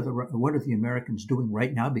 what are the Americans doing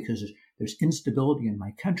right now, because there's instability in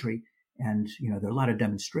my country, and there are a lot of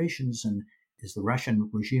demonstrations, and is the Russian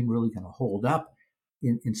regime really going to hold up?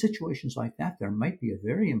 In situations like that, there might be a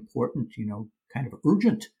very important, kind of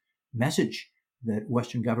urgent message that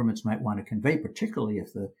Western governments might want to convey, particularly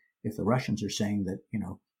if the Russians are saying that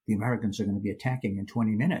the Americans are going to be attacking in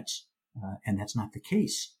 20 minutes, and that's not the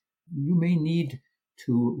case. You may need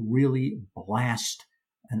to really blast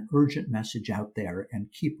an urgent message out there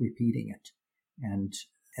and keep repeating it. And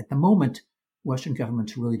at the moment, Western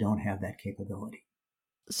governments really don't have that capability.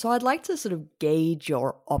 So I'd like to sort of gauge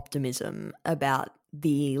your optimism about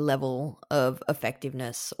the level of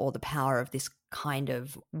effectiveness or the power of this kind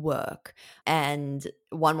of work. And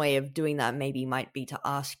one way of doing that maybe might be to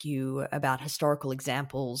ask you about historical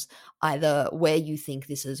examples, either where you think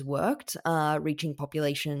this has worked, reaching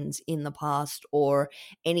populations in the past, or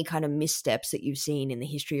any kind of missteps that you've seen in the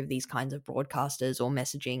history of these kinds of broadcasters or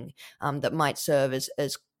messaging that might serve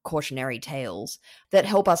as cautionary tales that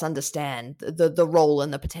help us understand the role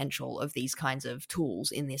and the potential of these kinds of tools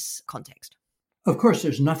in this context. Of course,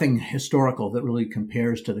 there's nothing historical that really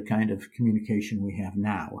compares to the kind of communication we have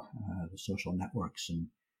now, the social networks and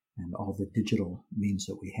all the digital means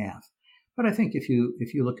that we have. But I think if you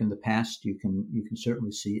look in the past, you can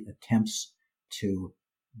certainly see attempts to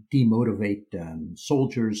demotivate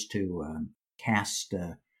soldiers, to cast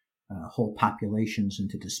whole populations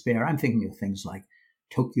into despair. I'm thinking of things like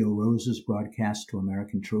Tokyo Rose's broadcast to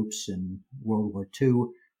American troops in World War II,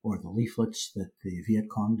 or the leaflets that the Viet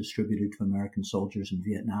Cong distributed to American soldiers in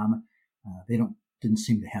Vietnam. They didn't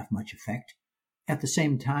seem to have much effect. At the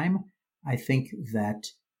same time, I think that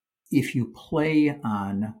if you play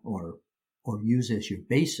on or use as your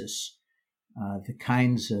basis the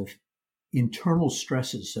kinds of internal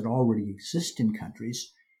stresses that already exist in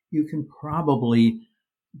countries, you can probably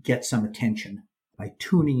get some attention by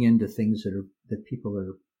tuning into things that people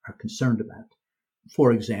are concerned about.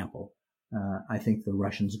 For example, I think the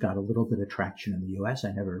Russians got a little bit of traction in the U.S.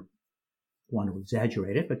 I never want to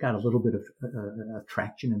exaggerate it, but got a little bit of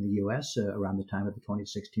traction in the U.S. Around the time of the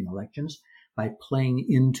 2016 elections by playing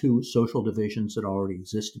into social divisions that already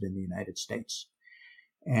existed in the United States.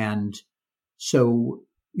 And so,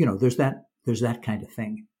 there's that kind of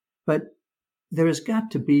thing. But there has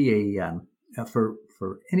got to be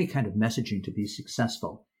for any kind of messaging to be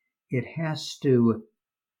successful, it has to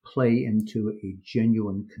play into a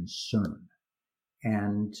genuine concern.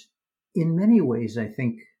 And in many ways, I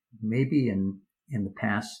think maybe in the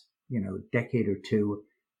past, decade or two,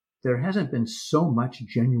 there hasn't been so much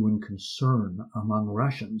genuine concern among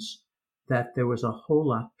Russians that there was a whole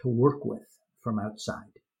lot to work with from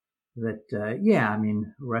outside. That,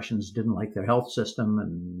 Russians didn't like their health system,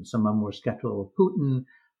 and some of them were skeptical of Putin,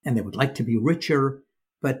 and they would like to be richer.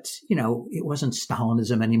 But, it wasn't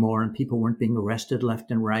Stalinism anymore, and people weren't being arrested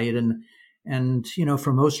left and right. And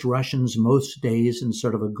for most Russians, most days in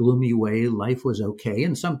sort of a gloomy way, life was okay.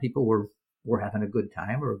 And some people were having a good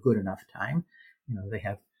time or a good enough time. They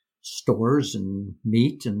have stores and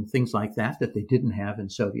meat and things like that they didn't have in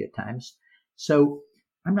Soviet times. So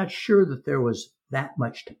I'm not sure that there was that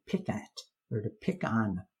much to pick at or to pick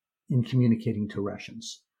on in communicating to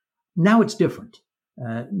Russians. Now it's different.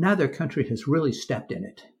 Now their country has really stepped in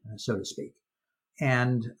it, so to speak.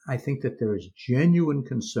 And I think that there is genuine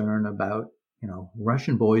concern about,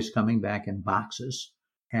 Russian boys coming back in boxes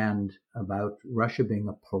and about Russia being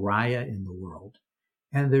a pariah in the world.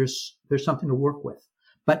 And there's something to work with.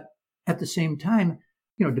 But at the same time,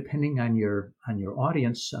 depending on your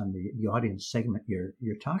audience, on the audience segment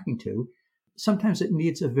you're talking to, sometimes it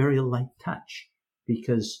needs a very light touch,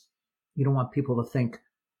 because you don't want people to think,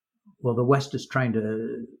 well, the West is trying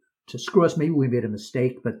to screw us. Maybe we made a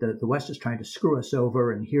mistake, but the West is trying to screw us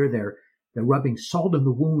over. And here they're rubbing salt in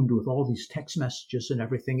the wound with all these text messages and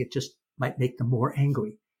everything. It just might make them more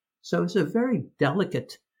angry. So it's a very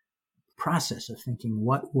delicate process of thinking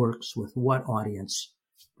what works with what audience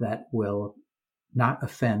that will not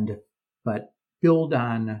offend, but build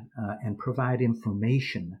on and provide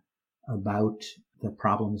information about the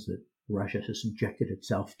problems that Russia has subjected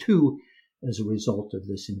itself to as a result of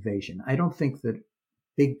this invasion. I don't think that,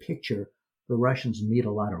 big picture, the Russians need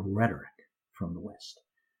a lot of rhetoric from the West.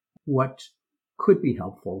 What could be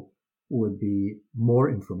helpful would be more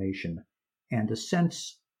information and a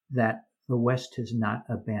sense that the West has not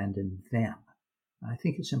abandoned them. I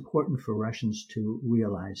think it's important for Russians to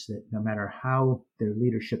realize that no matter how their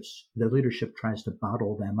leadership tries to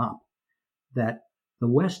bottle them up, that the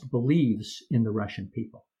West believes in the Russian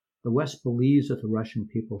people. The West believes that the Russian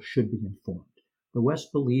people should be informed. The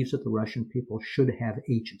West believes that the Russian people should have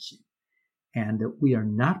agency, and that we are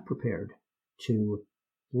not prepared to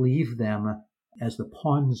leave them as the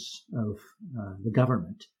pawns of the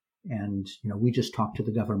government. And, we just talk to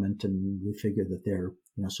the government and we figure that they're,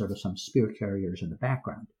 sort of some spear carriers in the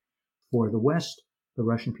background. For the West, the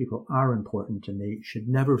Russian people are important, and they should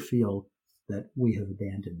never feel that we have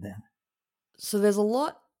abandoned them. So there's a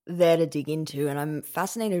lot there to dig into, and I'm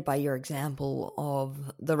fascinated by your example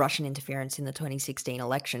of the Russian interference in the 2016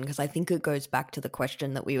 election, because I think it goes back to the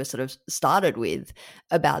question that we were sort of started with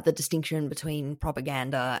about the distinction between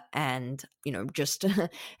propaganda and, just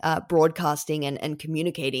broadcasting and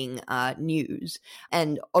communicating news.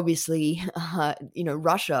 And obviously,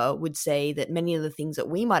 Russia would say that many of the things that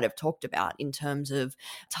we might have talked about in terms of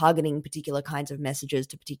targeting particular kinds of messages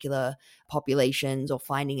to particular populations or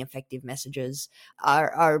finding effective messages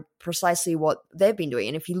are precisely what they've been doing.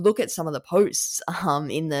 And if you look at some of the posts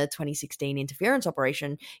in the 2016 interference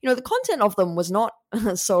operation, the content of them was not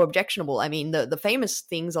so objectionable. I mean, the famous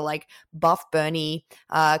things are like Buff Bernie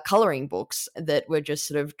coloring books that were just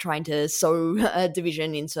sort of trying to sow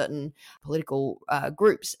division in certain political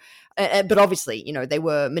groups. But obviously, they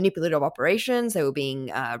were manipulative operations. They were being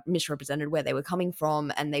misrepresented where they were coming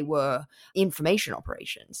from, and they were information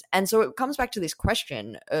operations. And so it comes back to this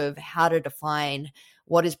question of how to define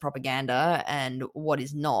what is propaganda and what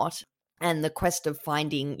is not, and the quest of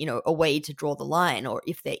finding, a way to draw the line, or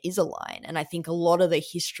if there is a line. And I think a lot of the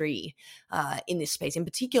history in this space, in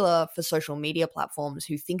particular for social media platforms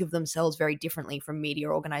who think of themselves very differently from media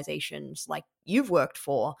organizations like you've worked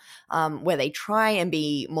for, where they try and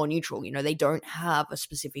be more neutral. They don't have a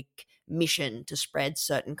specific mission to spread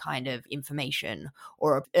certain kind of information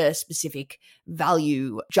or a specific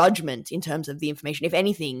value judgment in terms of the information. If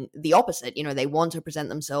anything, the opposite. They want to present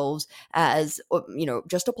themselves as,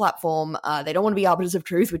 just a platform. They don't want to be arbiters of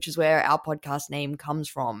truth, which is where our podcast name comes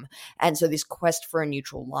from. And so this quest for a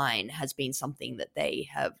neutral line has been something that they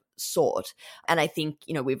have sought. And I think,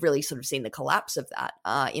 we've really sort of seen the collapse of that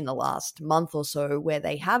in the last month or so, where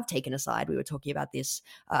they have taken a side. We were talking about this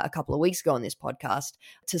a couple of weeks ago on this podcast,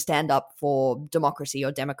 to stand up for democracy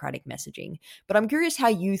or democratic messaging. But I'm curious how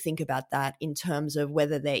you think about that in terms of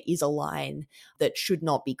whether there is a line that should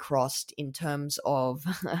not be crossed in terms of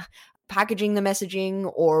packaging the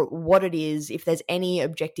messaging, or what it is, if there's any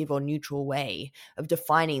objective or neutral way of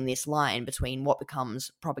defining this line between what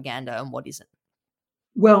becomes propaganda and what isn't.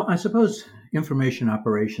 Well, I suppose information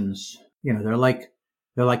operations, they're like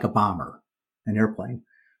a bomber, an airplane,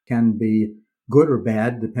 can be good or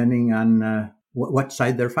bad depending on what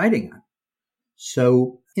side they're fighting on.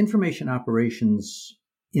 So information operations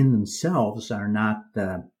in themselves are not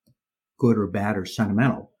good or bad or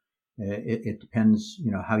sentimental. It depends,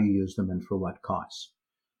 how you use them and for what cause.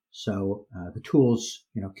 So the tools,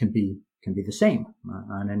 can be the same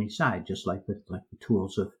on any side, just like the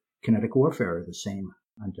tools of kinetic warfare are the same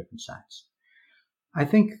on different sides. I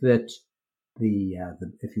think that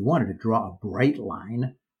if you wanted to draw a bright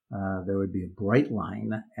line, there would be a bright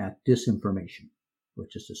line at disinformation,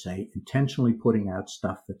 which is to say intentionally putting out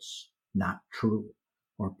stuff that's not true,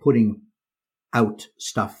 or putting out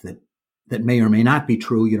stuff that may or may not be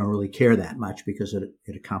true. You don't really care that much because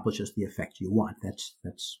it accomplishes the effect you want. That's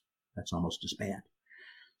almost as bad.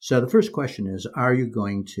 So the first question is, are you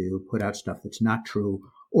going to put out stuff that's not true,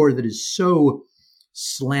 or that is so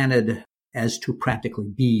slanted as to practically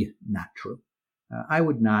be not true? I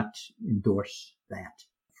would not endorse that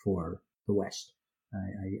for the West.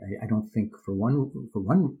 I don't think, for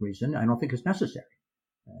one reason, I don't think it's necessary.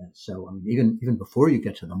 So I mean, even before you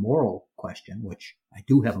get to the moral question, which I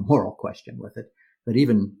do have a moral question with it, but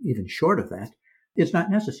even short of that, it's not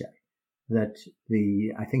necessary. That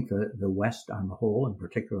I think the West on the whole, and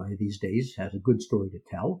particularly these days, has a good story to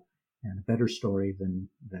tell, and a better story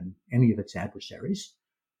than any of its adversaries.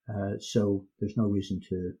 So there's no reason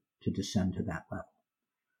to descend to that level.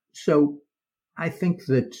 So I think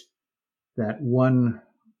that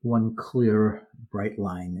one clear, bright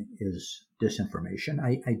line is disinformation.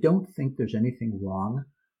 I don't think there's anything wrong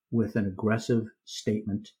with an aggressive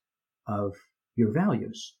statement of your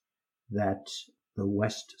values, that the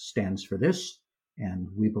West stands for this, and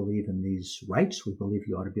we believe in these rights. We believe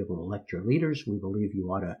you ought to be able to elect your leaders. We believe you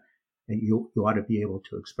ought to be able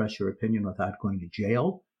to express your opinion without going to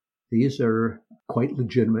jail. These are quite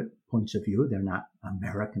legitimate points of view. They're not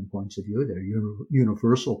American points of view. They're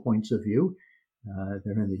universal points of view.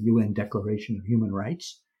 They're in the UN Declaration of Human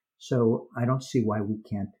Rights. So I don't see why we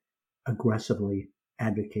can't aggressively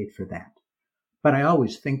advocate for that. But I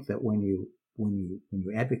always think that when you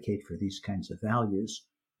advocate for these kinds of values,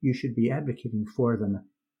 you should be advocating for them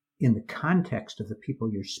in the context of the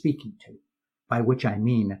people you're speaking to, by which I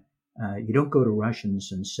mean, you don't go to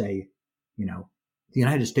Russians and say, the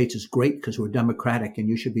United States is great because we're democratic and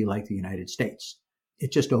you should be like the United States.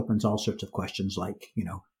 It just opens all sorts of questions like,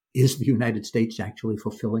 is the United States actually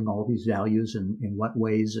fulfilling all these values, and in what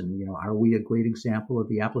ways? And, are we a great example of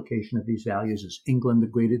the application of these values? Is England a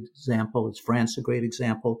great example? Is France a great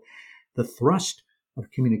example? The thrust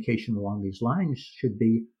of communication along these lines should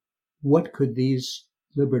be, what could these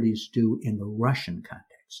liberties do in the Russian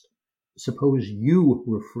context? Suppose you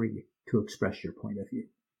were free to express your point of view.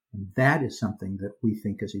 And that is something that we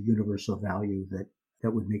think is a universal value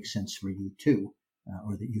that would make sense for you too,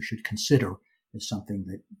 or that you should consider as something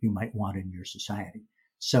that you might want in your society.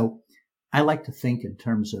 So I like to think in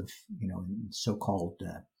terms of, in so-called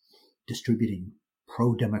distributing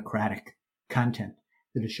pro-democratic content,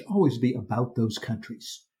 that it should always be about those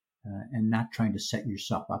countries and not trying to set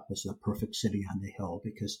yourself up as the perfect city on the hill,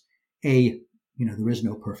 because A, there is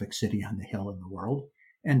no perfect city on the hill in the world,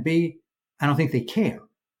 and B, I don't think they care.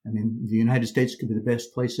 I mean, the United States could be the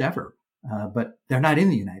best place ever, but they're not in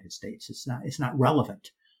the United States. It's not relevant.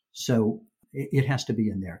 So it has to be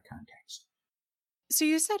in their context. So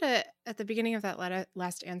you said at the beginning of that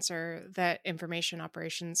last answer that information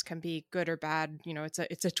operations can be good or bad.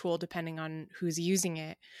 It's a tool depending on who's using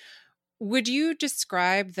it. Would you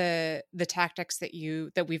describe the tactics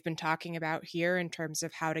that we've been talking about here in terms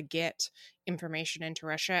of how to get information into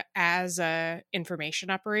Russia as a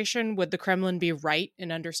information operation? Would the Kremlin be right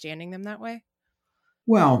in understanding them that way?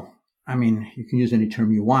 Well, I mean, you can use any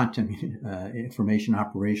term you want. I mean, information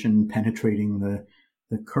operation, penetrating the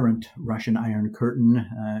current Russian Iron Curtain.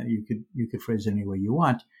 You could phrase it any way you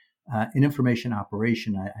want. An information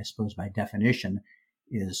operation, I suppose by definition,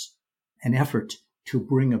 is an effort to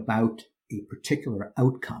bring about a particular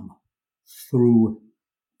outcome through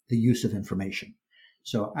the use of information.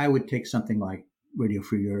 So I would take something like Radio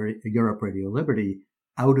Free Europe, Radio Liberty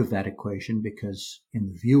out of that equation, because in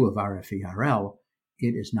the view of RFERL,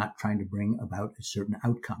 it is not trying to bring about a certain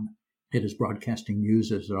outcome. It is broadcasting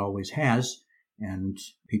news as it always has, and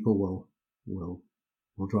people will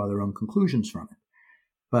draw their own conclusions from it.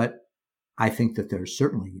 But I think that there's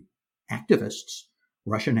certainly activists,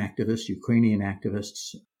 Russian activists, Ukrainian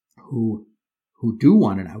activists, who do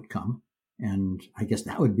want an outcome, and I guess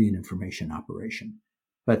that would be an information operation.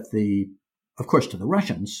 But of course, to the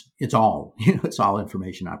Russians, it's all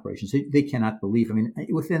information operations. They cannot believe. I mean,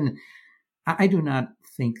 I do not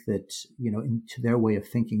think that, to their way of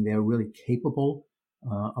thinking, they're really capable,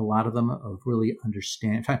 a lot of them, of really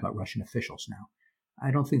understanding. I'm talking about Russian officials now.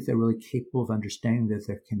 I don't think they're really capable of understanding that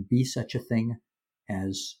there can be such a thing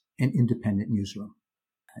as an independent newsroom.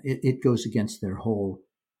 It goes against their whole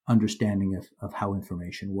understanding of how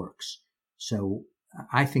information works. So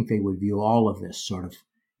I think they would view all of this sort of,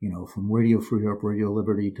 from Radio Free Europe, Radio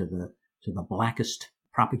Liberty to the blackest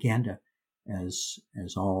propaganda as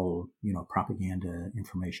all, propaganda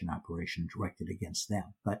information operation directed against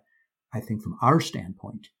them. But I think from our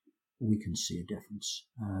standpoint, we can see a difference.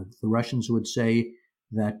 The Russians would say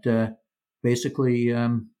that basically,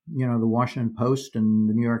 the Washington Post and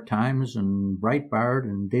the New York Times and Breitbart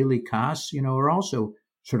and Daily Kos, are also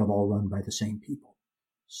sort of all run by the same people.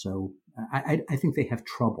 So I think they have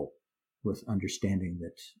trouble with understanding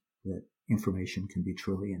that information can be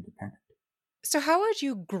truly independent. So how would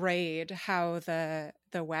you grade how the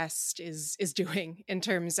West is doing in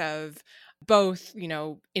terms of both,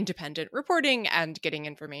 independent reporting and getting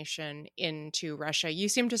information into Russia? You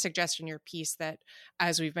seem to suggest in your piece that,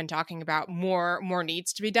 as we've been talking about, more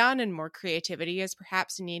needs to be done and more creativity is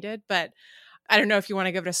perhaps needed. But I don't know if you want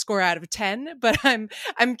to give it a score out of 10, but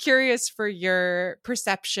I'm curious for your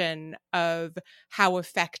perception of how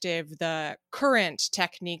effective the current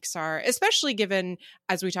techniques are, especially given,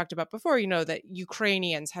 as we talked about before, that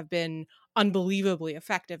Ukrainians have been unbelievably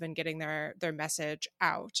effective in getting their message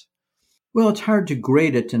out. Well, it's hard to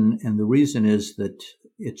grade it, and the reason is that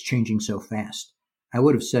it's changing so fast. I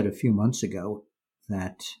would have said a few months ago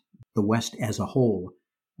that the West as a whole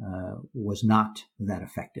was not that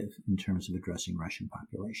effective in terms of addressing Russian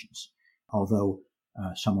populations. Although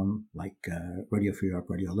someone like Radio Free Europe,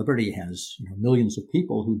 Radio Liberty has millions of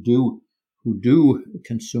people who do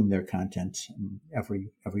consume their content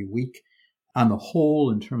every week. On the whole,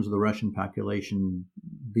 in terms of the Russian population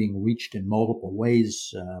being reached in multiple ways,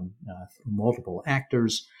 through multiple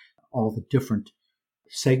actors, all the different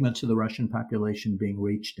segments of the Russian population being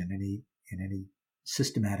reached in any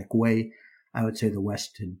systematic way, I would say the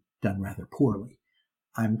West had done rather poorly.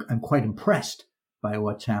 I'm quite impressed by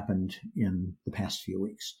what's happened in the past few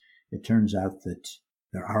weeks. It turns out that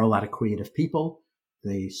there are a lot of creative people.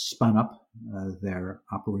 They spun up their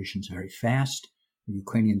operations very fast, the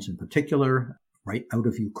Ukrainians in particular, right out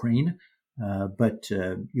of Ukraine, but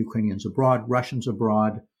Ukrainians abroad, Russians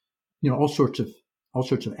abroad, all sorts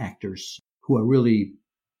of actors who are really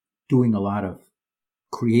doing a lot of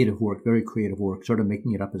creative work, very creative work, sort of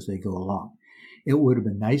making it up as they go along. It would have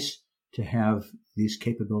been nice to have these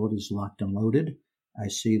capabilities locked and loaded. I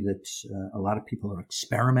see that a lot of people are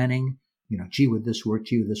experimenting, Gee, would this work?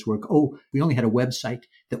 Gee, would this work? Oh, we only had a website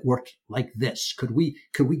that worked like this. Could we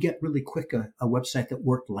get really quick a website that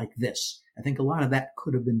worked like this? I think a lot of that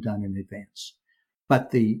could have been done in advance.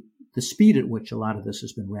 But the speed at which a lot of this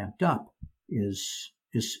has been ramped up is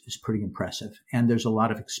pretty impressive. And there's a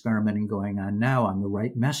lot of experimenting going on now on the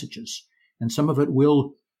right messages. And some of it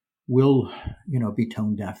will be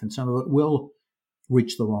tone deaf, and some of it will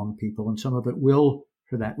reach the wrong people, and some of it will,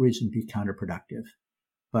 for that reason, be counterproductive.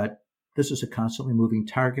 But this is a constantly moving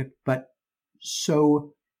target, but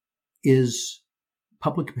so is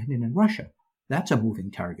public opinion in Russia. That's a moving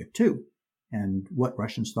target too. And what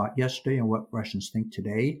Russians thought yesterday and what Russians think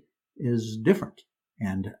today is different.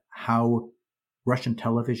 And how Russian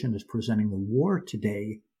television is presenting the war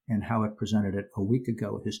today and how it presented it a week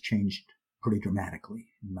ago has changed pretty dramatically,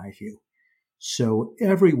 in my view. So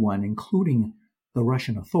everyone, including the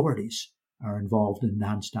Russian authorities, are involved in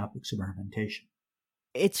nonstop experimentation.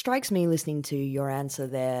 It strikes me listening to your answer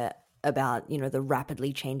there about, the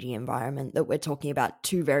rapidly changing environment that we're talking about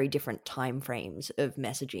two very different time frames of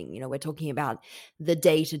messaging. We're talking about the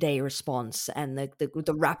day-to-day response and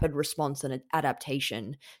the rapid response and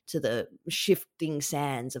adaptation to the shifting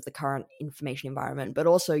sands of the current information environment. But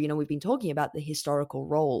also, we've been talking about the historical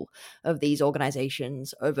role of these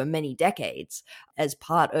organizations over many decades as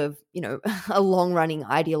part of, a long-running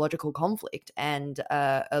ideological conflict and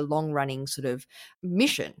a long-running sort of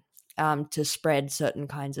mission to spread certain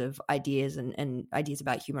kinds of ideas and ideas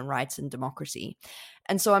about human rights and democracy.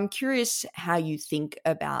 And so I'm curious how you think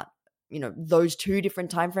about, those two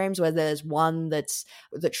different timeframes, whether there's one that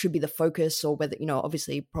should be the focus, or whether,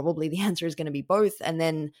 obviously probably the answer is going to be both. And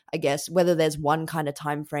then I guess whether there's one kind of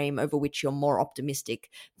time frame over which you're more optimistic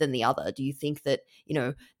than the other. Do you think that,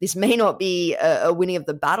 this may not be a winning of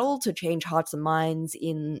the battle to change hearts and minds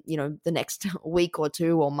in, the next week or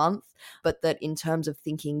two or month, but that in terms of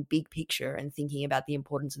thinking big picture and thinking about the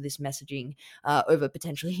importance of this messaging over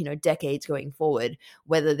potentially, decades going forward,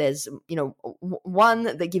 whether there's, one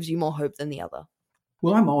that gives you more hope than the other?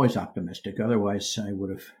 Well, I'm always optimistic. Otherwise, I would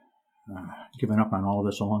have given up on all of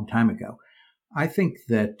this a long time ago. I think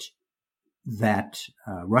that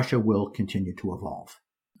Russia will continue to evolve.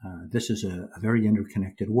 This is a very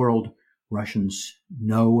interconnected world. Russians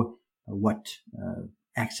know what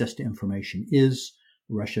access to information is.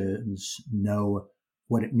 Russians know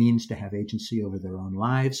what it means to have agency over their own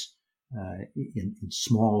lives in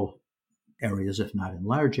small areas, if not in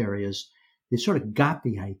large areas. They sort of got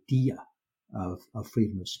the idea of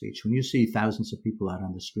freedom of speech. When you see thousands of people out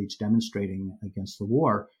on the streets demonstrating against the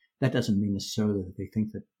war, that doesn't mean necessarily that they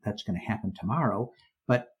think that that's going to happen tomorrow,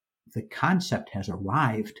 but the concept has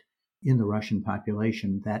arrived in the Russian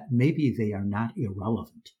population that maybe they are not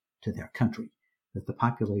irrelevant to their country, that the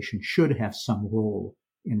population should have some role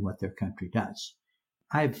in what their country does.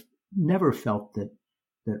 I've never felt that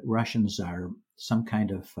Russians are some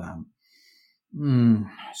kind of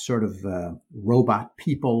robot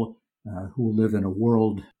people who live in a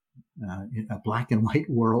world, a black and white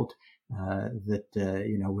world, where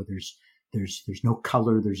there's no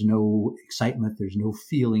color, there's no excitement, there's no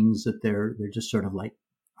feelings, that they're just sort of like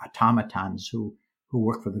automatons who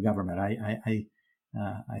work for the government. I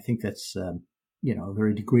think that's a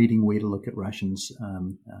very degrading way to look at Russians.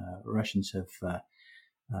 Russians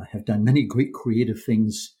have done many great creative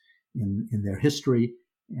things in their history,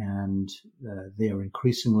 and they are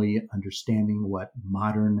increasingly understanding what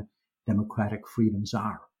modern democratic freedoms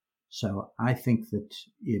are. So I think that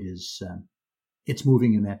it's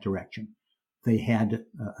moving in that direction. They had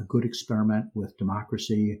a good experiment with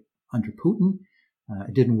democracy under Putin.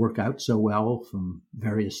 It didn't work out so well from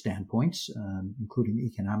various standpoints, including the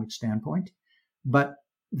economic standpoint, but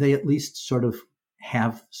they at least sort of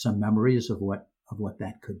have some memories of what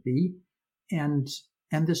that could be, and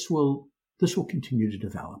this will continue to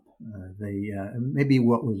develop. Maybe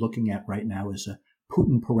what we're looking at right now is a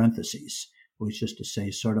Putin parentheses, which is to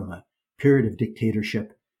say sort of a period of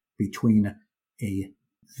dictatorship between a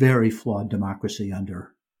very flawed democracy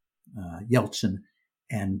under Yeltsin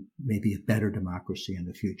and maybe a better democracy in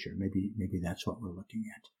the future. Maybe that's what we're looking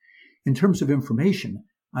at. In terms of information,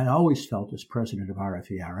 I always felt as president of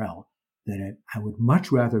RFERL that I would much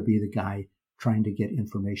rather be the guy trying to get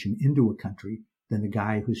information into a country than the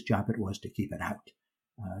guy whose job it was to keep it out.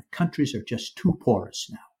 Countries are just too porous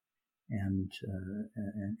now, and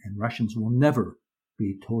Russians will never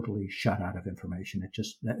be totally shut out of information. It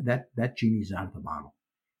just that genie's out of the bottle,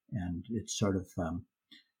 and it's sort of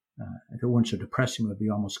if it weren't so depressing, it would be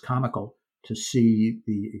almost comical to see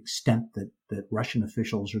the extent that Russian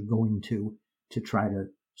officials are going to try to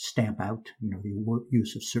stamp out, the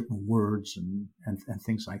use of certain words and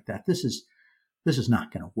things like that. This is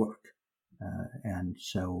not going to work. And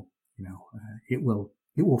so, it will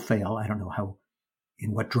fail. I don't know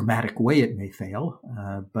in what dramatic way it may fail,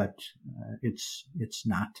 but it's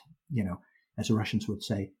not, as the Russians would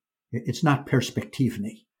say, it's not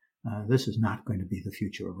perspektivny. This is not going to be the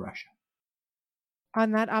future of Russia.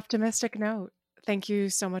 On that optimistic note, thank you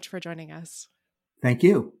so much for joining us. Thank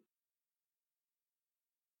you.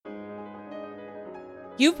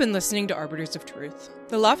 You've been listening to Arbiters of Truth,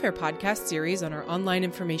 the Lawfare podcast series on our online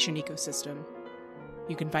information ecosystem.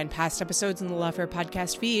 You can find past episodes in the Lawfare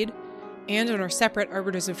podcast feed and on our separate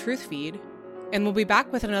Arbiters of Truth feed, and we'll be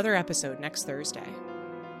back with another episode next Thursday.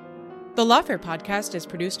 The Lawfare podcast is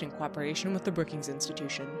produced in cooperation with the Brookings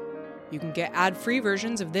Institution. You can get ad-free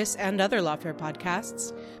versions of this and other Lawfare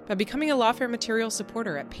podcasts by becoming a Lawfare material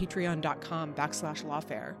supporter at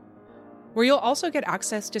patreon.com/lawfare, where you'll also get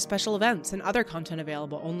access to special events and other content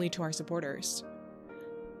available only to our supporters.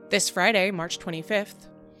 This Friday, March 25th,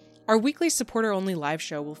 our weekly supporter-only live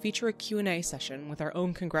show will feature a Q&A session with our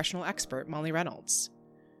own congressional expert, Molly Reynolds.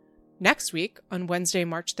 Next week, on Wednesday,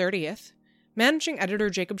 March 30th, Managing Editor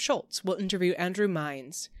Jacob Schultz will interview Andrew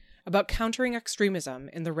Mines about countering extremism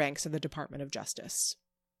in the ranks of the Department of Justice.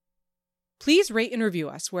 Please rate and review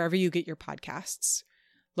us wherever you get your podcasts.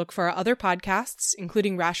 Look for our other podcasts,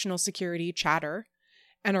 including Rational Security, Chatter,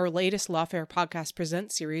 and our latest Lawfare Podcast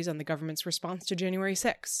Presents series on the government's response to January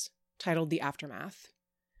 6, titled The Aftermath.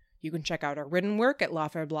 You can check out our written work at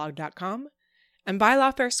lawfareblog.com and buy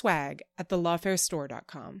Lawfare swag at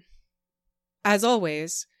thelawfarestore.com. As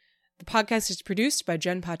always, the podcast is produced by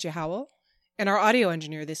Jen Patja-Howell, and our audio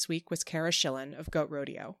engineer this week was Kara Schillen of Goat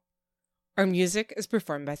Rodeo. Our music is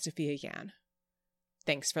performed by Sophia Yan.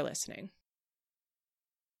 Thanks for listening.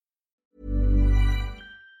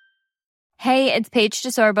 Hey, it's Paige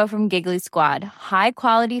DeSorbo from Giggly Squad. High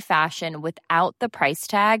quality fashion without the price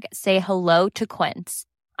tag. Say hello to Quince.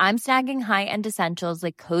 I'm snagging high-end essentials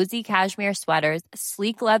like cozy cashmere sweaters,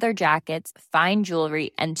 sleek leather jackets, fine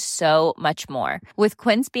jewelry, and so much more. With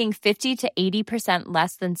Quince being 50 to 80%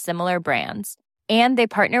 less than similar brands. And they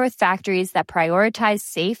partner with factories that prioritize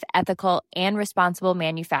safe, ethical, and responsible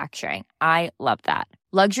manufacturing. I love that.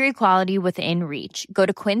 Luxury quality within reach. Go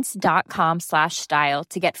to quince.com/style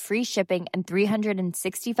to get free shipping and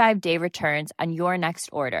 365-day returns on your next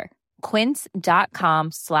order.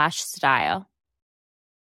 Quince.com/style.